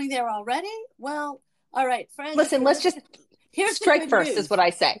we going there already? Well, all right, friends. Listen, let's just strike first, is what I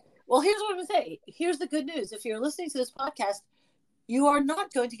say. Well, here's what I'm going to say. Here's the good news. If you're listening to this podcast, you are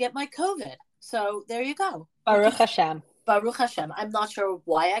not going to get my COVID. So there you go. Baruch Hashem. Baruch Hashem. I'm not sure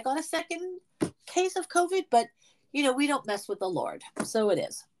why I got a second case of COVID, but, we don't mess with the Lord. So it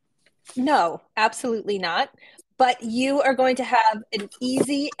is. No, absolutely not. But you are going to have an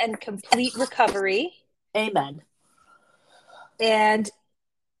easy and complete recovery. Amen. And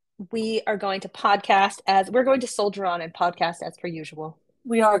we are going to we're going to soldier on and podcast as per usual.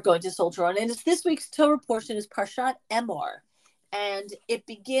 We are going to soldier on. And this week's Torah portion is Parshat Emor. And it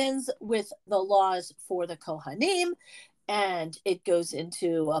begins with the laws for the Kohanim. And it goes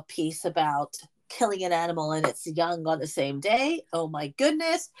into a piece about killing an animal and its young on the same day. Oh my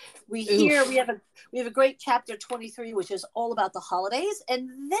goodness. We have a great chapter 23, which is all about the holidays. And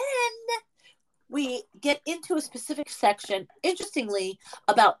then we get into a specific section, interestingly,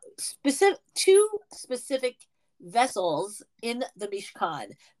 about two specific vessels in the Mishkan,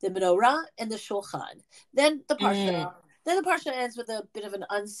 the menorah and the shulchan. Then the parsha. Then the parsha ends with a bit of an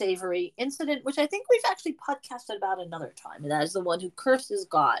unsavory incident, which I think we've actually podcasted about another time, and that is the one who curses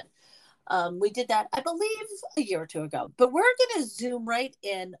God. We did that, I believe, a year or two ago. But we're going to zoom right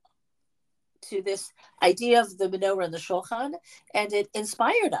in to this idea of the menorah and the shulchan, and it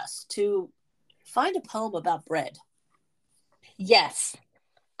inspired us to find a poem about bread. Yes.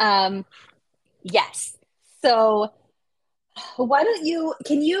 Yes. So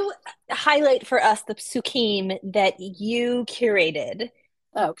can you highlight for us the psukim that you curated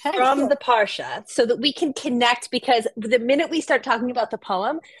from the Parsha so that we can connect, because the minute we start talking about the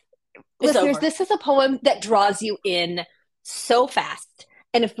poem, listeners, this is a poem that draws you in so fast.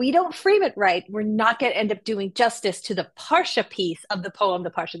 And if we don't frame it right, we're not going to end up doing justice to the Parsha piece of the poem, the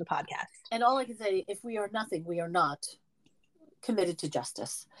Parsha, the podcast. And all I can say, if we are nothing, we are not committed to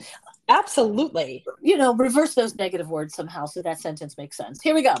justice. Absolutely. Reverse those negative words somehow so that sentence makes sense.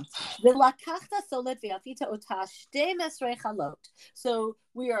 Here we go. So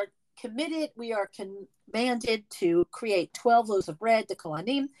we are we are commanded to create 12 loaves of bread, the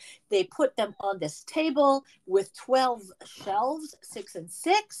Kohanim. They put them on this table with 12 shelves, 6 and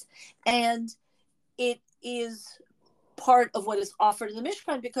 6. And it is part of what is offered in the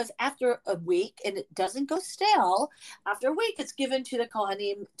Mishkan, because after a week, and it doesn't go stale, after a week, it's given to the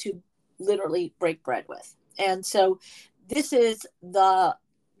Kohanim to literally break bread with. And so this is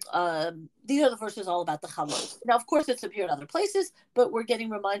these are the verses all about the chalot. Now, of course, it's appeared other places, but we're getting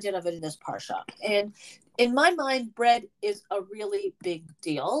reminded of it in this parsha. And in my mind, bread is a really big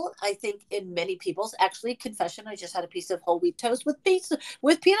deal. I think in many people's, actually, confession, I just had a piece of whole wheat toast with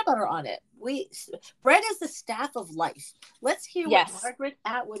peanut butter on it. Bread is the staff of life. Let's hear what Margaret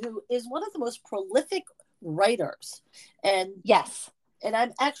Atwood, who is one of the most prolific writers, and and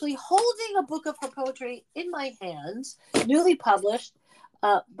I'm actually holding a book of her poetry in my hands, newly published.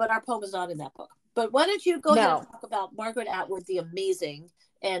 But our poem is not in that book. But why don't you go ahead and talk about Margaret Atwood, the amazing,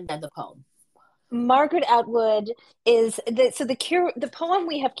 and then the poem. Margaret Atwood is the poem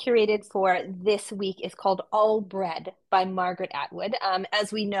we have curated for this week is called All Bread by Margaret Atwood.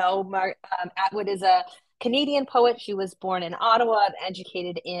 As we know, Atwood is a Canadian poet. She was born in Ottawa and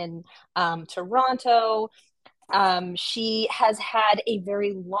educated in Toronto. She has had a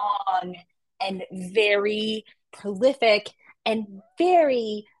very long and very prolific and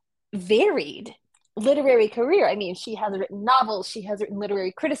very varied literary career. I mean, she has written novels, she has written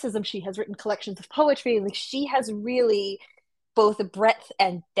literary criticism, she has written collections of poetry. Like, she has really both a breadth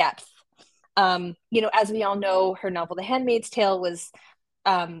and depth. As we all know, her novel The Handmaid's Tale was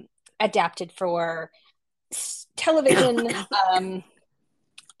adapted for television,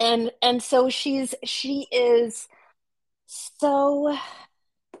 and so she is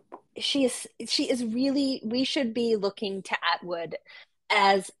really, we should be looking to Atwood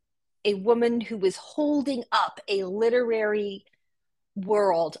as a woman who is holding up a literary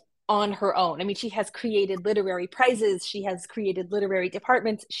world on her own. I mean, she has created literary prizes, she has created literary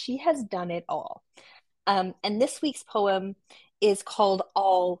departments, she has done it all. And this week's poem is called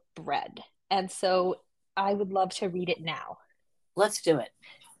All Bread. And so I would love to read it now. Let's do it.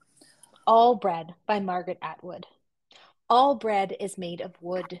 All Bread by Margaret Atwood. All bread is made of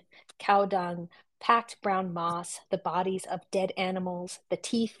wood, cow dung, packed brown moss, the bodies of dead animals, the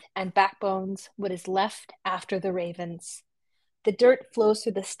teeth and backbones, what is left after the ravens. The dirt flows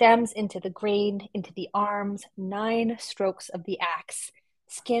through the stems into the grain, into the arms, 9 strokes of the axe,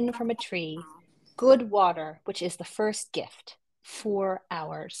 skin from a tree, good water, which is the first gift, 4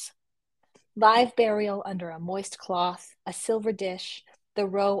 hours. Live burial under a moist cloth, a silver dish, the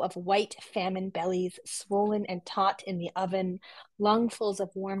row of white famine bellies, swollen and taut in the oven, lungfuls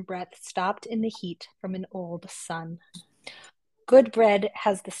of warm breath stopped in the heat from an old sun. Good bread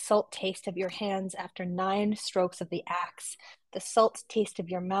has the salt taste of your hands after 9 strokes of the axe, the salt taste of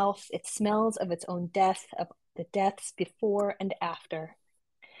your mouth. It smells of its own death, of the deaths before and after.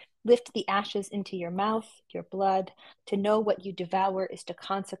 Lift the ashes into your mouth, your blood. To know what you devour is to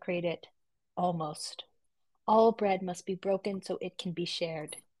consecrate it, almost. All bread must be broken so it can be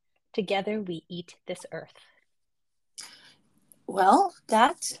shared. Together we eat this earth. Well,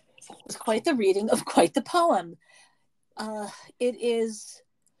 that was quite the reading of quite the poem. It is,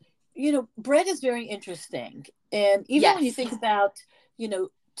 bread is very interesting. And even when you think about,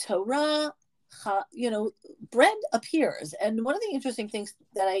 Torah, bread appears. And one of the interesting things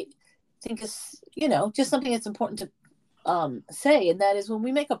that I think is, just something that's important to say, and that is when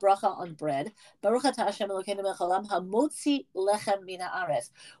we make a bracha on bread, Baruch atah Hashem Elokeinu melech haolam hamotzi lechem min haaretz,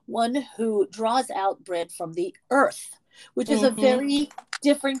 one who draws out bread from the earth, which is a very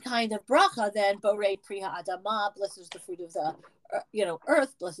different kind of bracha than borei pri ha'adama, blesses the fruit of the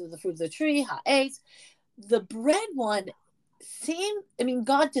earth, blesses the fruit of the tree, ha'etz. The bread one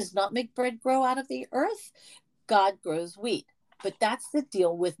God does not make bread grow out of the earth. God grows wheat. But that's the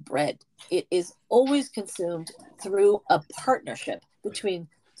deal with bread. It is always consumed through a partnership between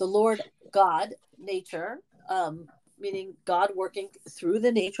the Lord God, nature, meaning God working through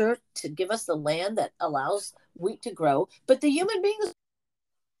the nature to give us the land that allows wheat to grow. But the human beings.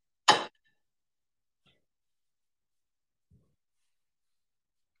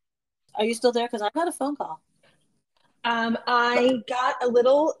 Are you still there? Because I got a phone call. I got a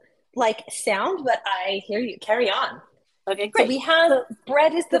little sound, but I hear you. Carry on. Okay, great. So we have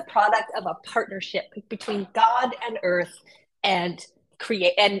bread is the product of a partnership between God and earth and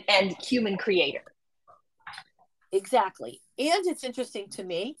human creator. Exactly. And it's interesting to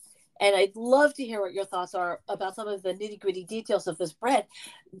me, and I'd love to hear what your thoughts are about some of the nitty-gritty details of this bread,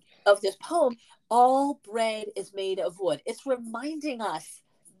 of this poem. All bread is made of wood. It's reminding us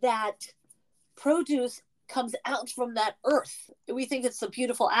that produce comes out from that earth. We think it's a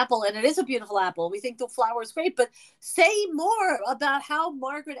beautiful apple, and it is a beautiful apple. We think the flower is great, but say more about how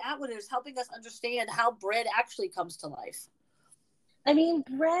Margaret Atwood is helping us understand how bread actually comes to life. I mean,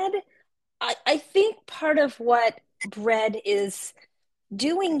 bread, I think part of what bread is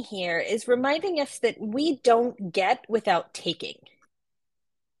doing here is reminding us that we don't get without taking.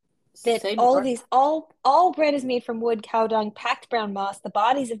 That all bread is made from wood, cow dung, packed brown moss, the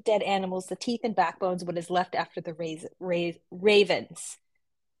bodies of dead animals, the teeth and backbones, what is left after the ravens.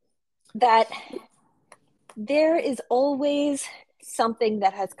 That there is always something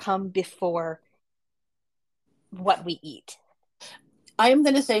that has come before what we eat. I am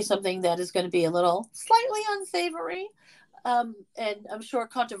going to say something that is going to be a little slightly unsavory, and I'm sure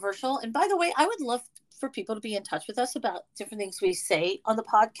controversial. And by the way, I would love for people to be in touch with us about different things we say on the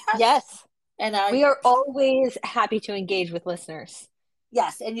podcast. Yes. And we are always happy to engage with listeners.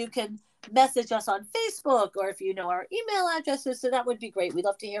 Yes. And you can message us on Facebook, or if you know our email addresses, so that would be great. We'd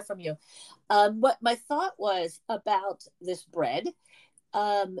love to hear from you. What my thought was about this bread,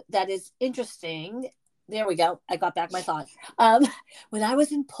 that is interesting. There we go. I got back my thought. When I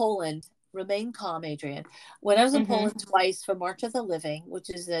was in Poland, remain calm, Adrienne. When I was in Poland twice for March of the Living,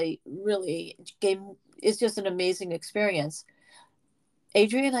 which is it's just an amazing experience.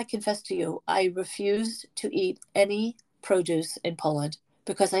 Adrienne, I confess to you, I refused to eat any produce in Poland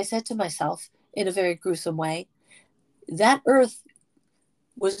because I said to myself in a very gruesome way, that earth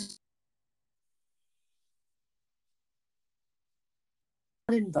was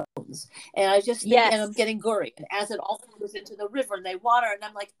in bones, and I just think, and I'm getting gory, and as it all goes into the river and they water, and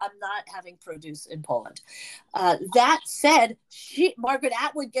I'm like, I'm not having produce in Poland. That said, Margaret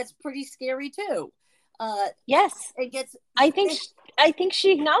Atwood gets pretty scary too. Yes, it gets. I think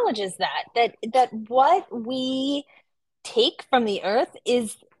she acknowledges that what we take from the earth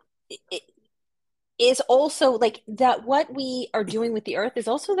is also like that. What we are doing with the earth is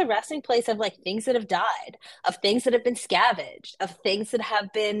also the resting place of like things that have died, of things that have been scavenged, of things that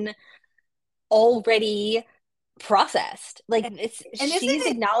have been already processed. Like she's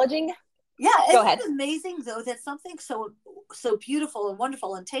acknowledging. Yeah, go ahead. It's amazing though that something so beautiful and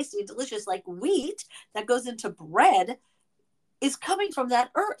wonderful and tasty and delicious like wheat that goes into bread is coming from that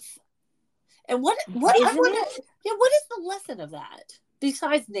earth. And what is the lesson of that?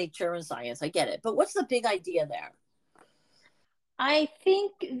 Besides nature and science, I get it. But what's the big idea there? I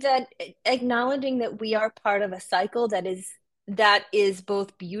think that acknowledging that we are part of a cycle that is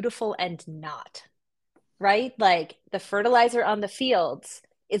both beautiful and not, right? Like the fertilizer on the fields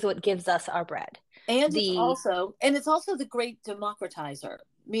is what gives us our bread. And it's also the great democratizer,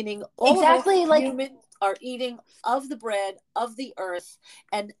 meaning all of us humans are eating of the bread of the earth.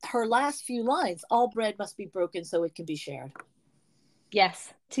 And her last few lines, all bread must be broken so it can be shared.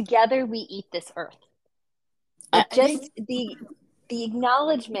 Yes, together we eat this earth. The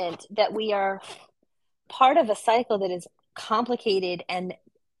acknowledgement that we are part of a cycle that is complicated and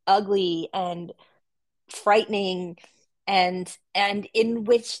ugly and frightening, and in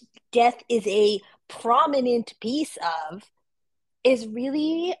which death is a prominent piece of, is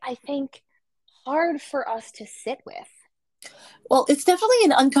really, I think, hard for us to sit with. Well, it's definitely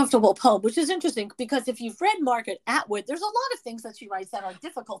an uncomfortable poem, which is interesting because if you've read Margaret Atwood, there's a lot of things that she writes that are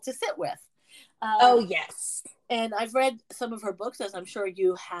difficult to sit with. Oh, yes. And I've read some of her books, as I'm sure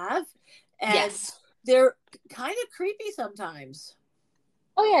you have. And yes. They're kind of creepy sometimes.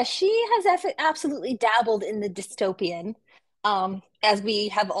 Oh, yeah. She has absolutely dabbled in the dystopian, as we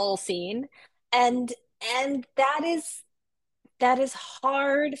have all seen. And that is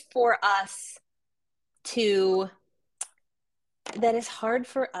hard for us to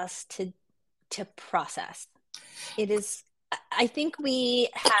process. It is. I think we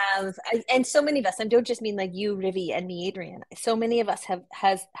have, and so many of us, and don't just mean like you, Rivi, and me, Adrienne. So many of us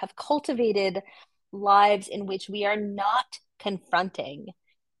have cultivated lives in which we are not confronting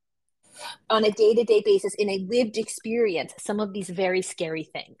on a day-to-day basis in a lived experience some of these very scary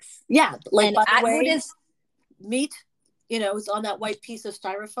things. Yeah, like and by the way, meat, it's on that white piece of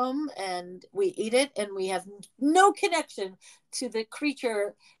styrofoam and we eat it and we have no connection to the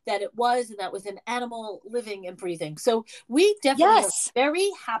creature that it was, and that was an animal living and breathing. So we definitely are very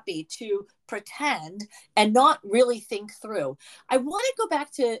happy to pretend and not really think through. I want to go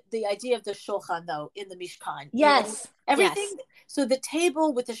back to the idea of the shulchan though in the Mishkan. Yes. Everything. Yes. So the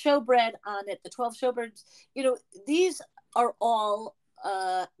table with the showbread on it, the 12 showbreads, these are all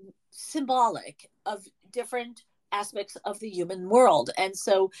symbolic of different aspects of the human world. And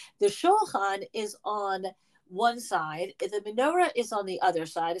so the shulchan is on one side, the menorah is on the other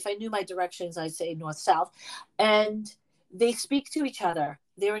side. If I knew my directions, I'd say north-south. And they speak to each other.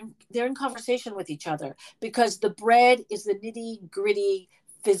 they're in conversation with each other, because the bread is the nitty gritty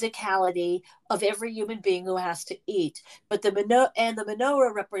physicality of every human being who has to eat. But the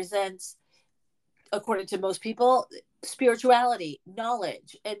menorah represents, according to most people, spirituality,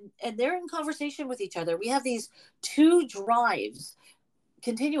 knowledge, and they're in conversation with each other. We have these two drives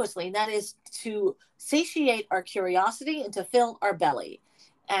continuously, and that is to satiate our curiosity and to fill our belly.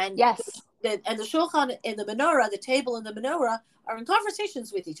 And yes, the shulchan and the menorah, the table and the menorah, are in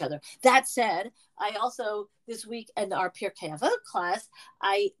conversations with each other. That said, I also, this week in our Pirkei Avot class,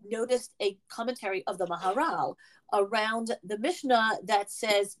 I noticed a commentary of the Maharal around the Mishnah that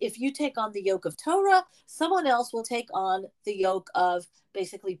says, if you take on the yoke of Torah, someone else will take on the yoke of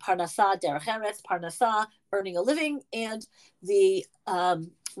basically Parnassah, Derech Eretz, Parnassah, earning a living, and the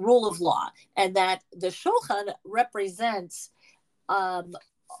rule of law. And that the Shulchan represents,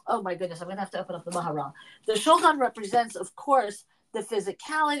 oh my goodness, I'm going to have to open up the Maharal. The Shulchan represents, of course, the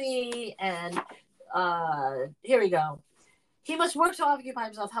physicality, and here we go. He must work to occupy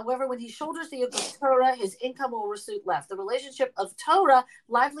himself. However, when he shoulders the yoke of Torah, his income will receive less. The relationship of Torah,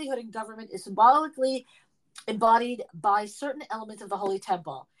 livelihood, and government is symbolically embodied by certain elements of the Holy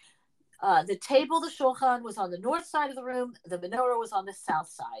Temple. The table, the shulchan, was on the north side of the room. The menorah was on the south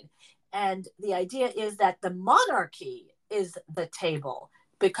side. And the idea is that the monarchy is the table,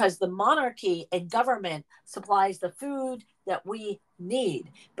 because the monarchy and government supplies the food that we need.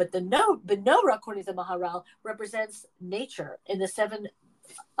 But the menorah, according to the Maharal, represents nature, and the seven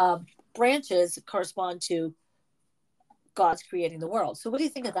branches correspond to God's creating the world. So what do you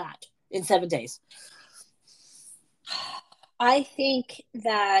think of that in 7 days? I think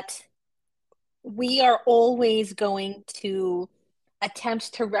that we are always going to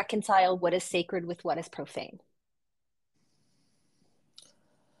attempt to reconcile what is sacred with what is profane.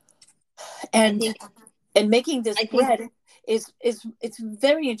 And making this bread is it's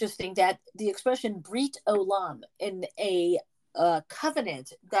very interesting that the expression Brit Olam in a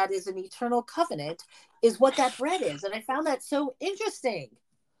covenant that is an eternal covenant is what that bread is. And I found that so interesting.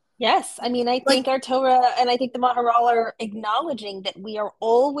 Yes. I mean, I think our Torah and I think the Maharal are acknowledging that we are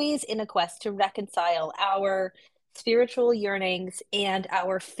always in a quest to reconcile our spiritual yearnings and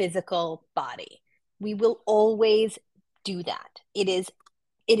our physical body. We will always do that. It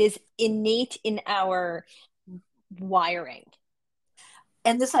is innate in our wiring.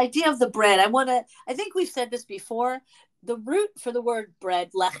 And this idea of the bread, I think we've said this before, the root for the word bread,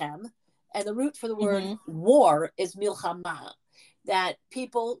 lechem, and the root for the word war is milchama, that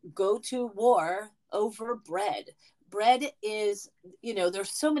people go to war over bread. Bread is,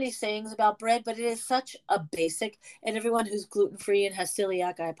 there's so many sayings about bread, but it is such a basic, and everyone who's gluten-free and has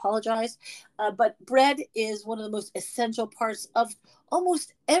celiac, I apologize. But bread is one of the most essential parts of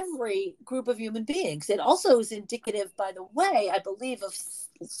almost every group of human beings. It also is indicative, by the way, I believe, of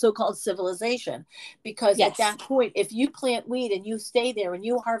so-called civilization, because at that point, if you plant wheat and you stay there and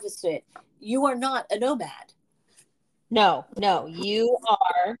you harvest it, you are not a nomad. No, you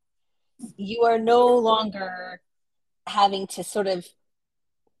are no longer having to sort of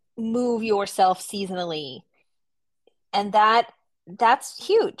move yourself seasonally. And that's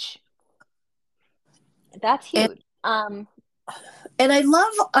huge. That's huge. And I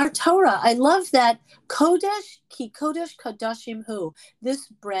love our Torah. I love that Kodesh, ki Kodesh Kodashim Hu. This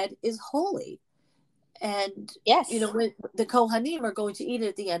bread is holy. And, when the Kohanim are going to eat it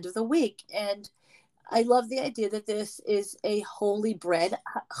at the end of the week. And I love the idea that this is a holy bread,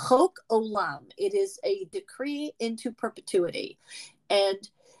 chok olam. It is a decree into perpetuity. And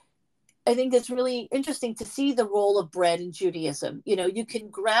I think it's really interesting to see the role of bread in Judaism. You can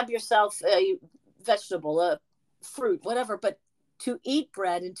grab yourself a vegetable, a fruit, whatever, but to eat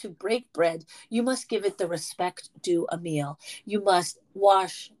bread and to break bread, you must give it the respect due a meal. You must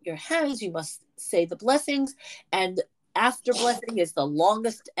wash your hands. You must say the blessings. And after blessing is the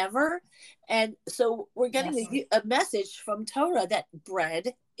longest ever. And so we're getting a message from Torah that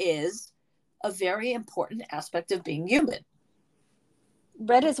bread is a very important aspect of being human.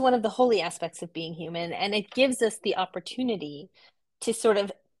 Bread is one of the holy aspects of being human, and it gives us the opportunity to sort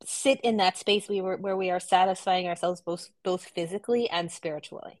of sit in that space where we are satisfying ourselves both physically and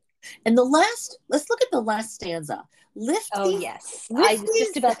spiritually. And let's look at the last stanza. I was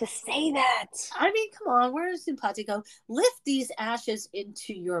just about to say that. I mean, come on, where's simpatico? Lift these ashes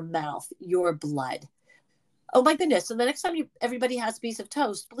into your mouth, your blood. Oh my goodness. So the next time everybody has a piece of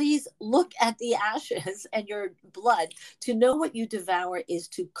toast, please look at the ashes and your blood. To know what you devour is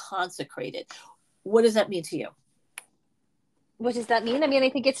to consecrate it. What does that mean to you? What does that mean? I mean, I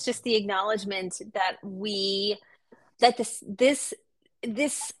think it's just the acknowledgement that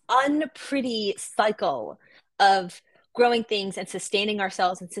this unpretty cycle of growing things and sustaining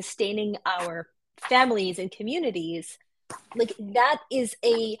ourselves and sustaining our families and communities, like that is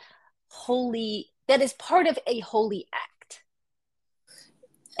part of a holy act.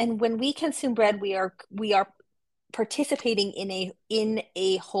 And when we consume bread, we are participating in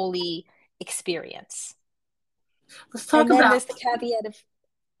a holy experience. Let's talk and then there's the caveat of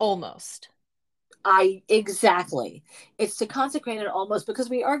almost. Exactly. It's to consecrate it almost, because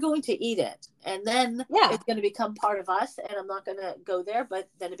we are going to eat it, and then it's going to become part of us, and I'm not going to go there, but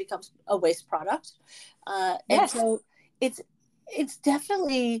then it becomes a waste product. And so it's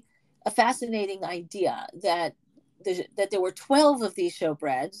definitely a fascinating idea that there were 12 of these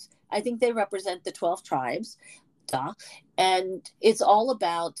showbreads. I think they represent the 12 tribes. And it's all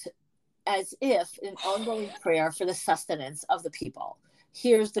about, as if, an ongoing prayer for the sustenance of the people.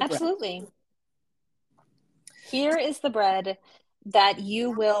 Here's the Absolutely. bread. Here is the bread that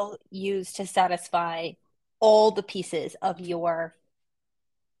you will use to satisfy all the pieces of your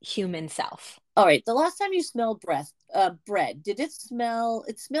human self. All right. The last time you smelled bread, did it smell?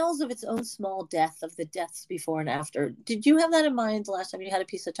 It smells of its own small death, of the deaths before and after. Did you have that in mind the last time you had a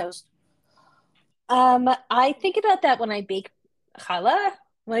piece of toast? I think about that when I bake challah,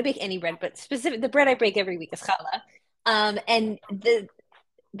 when I bake any bread, but the bread I bake every week is challah. And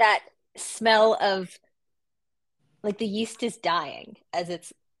that smell of, like, the yeast is dying as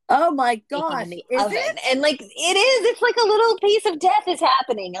it's oh my gosh, in the oven. And like it's like a little piece of death is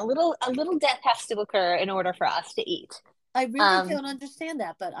happening. A little death has to occur in order for us to eat. I really don't understand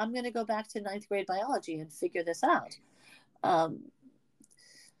that, but I'm going to go back to 9th grade biology and figure this out.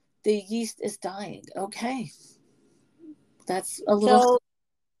 The yeast is dying. Okay. That's a little. So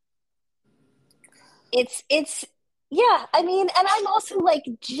it's yeah, I mean, and I'm also like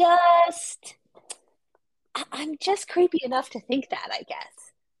I'm just creepy enough to think that, I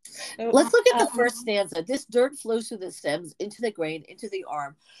guess. Let's look at the first stanza. This dirt flows through the stems, into the grain, into the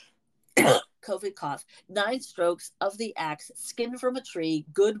arm. COVID cough. 9 strokes of the axe, skin from a tree,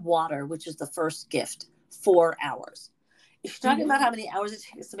 good water, which is the first gift. 4 hours. Is she talking about how many hours it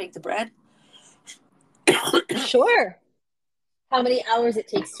takes to make the bread? Sure. How many hours it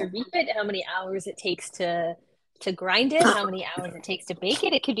takes to reap it, how many hours it takes to grind it, how many hours it takes to bake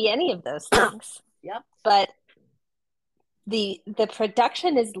it. It could be any of those things. Yep. But the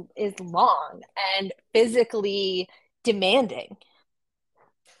production is long and physically demanding.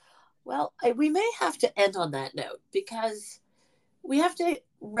 Well, we may have to end on that note, because we have to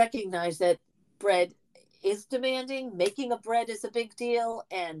recognize that bread is demanding. Making a bread is a big deal,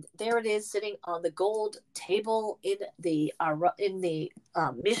 and there it is sitting on the gold table in the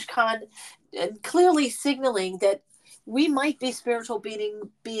Mishkan, and clearly signaling that we might be spiritual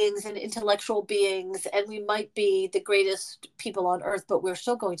beings and intellectual beings, and we might be the greatest people on earth, but we're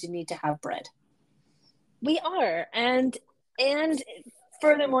still going to need to have bread. We are, and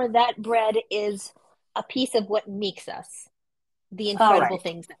furthermore, that bread is a piece of what makes us the incredible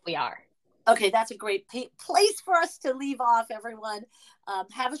things that we are. Okay, that's a great place for us to leave off, everyone.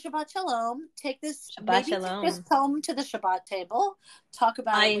 Have a Shabbat Shalom. Take this home to the Shabbat table. Talk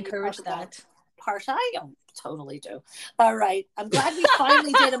about I encourage that. Parsha. I totally do. All right. I'm glad we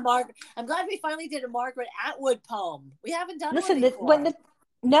finally did a Margaret Atwood poem. We haven't done one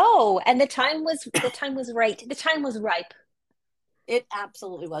before. And the time was right. The time was ripe. It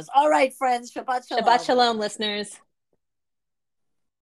absolutely was. All right, friends. Shabbat Shalom. Shabbat Shalom, listeners.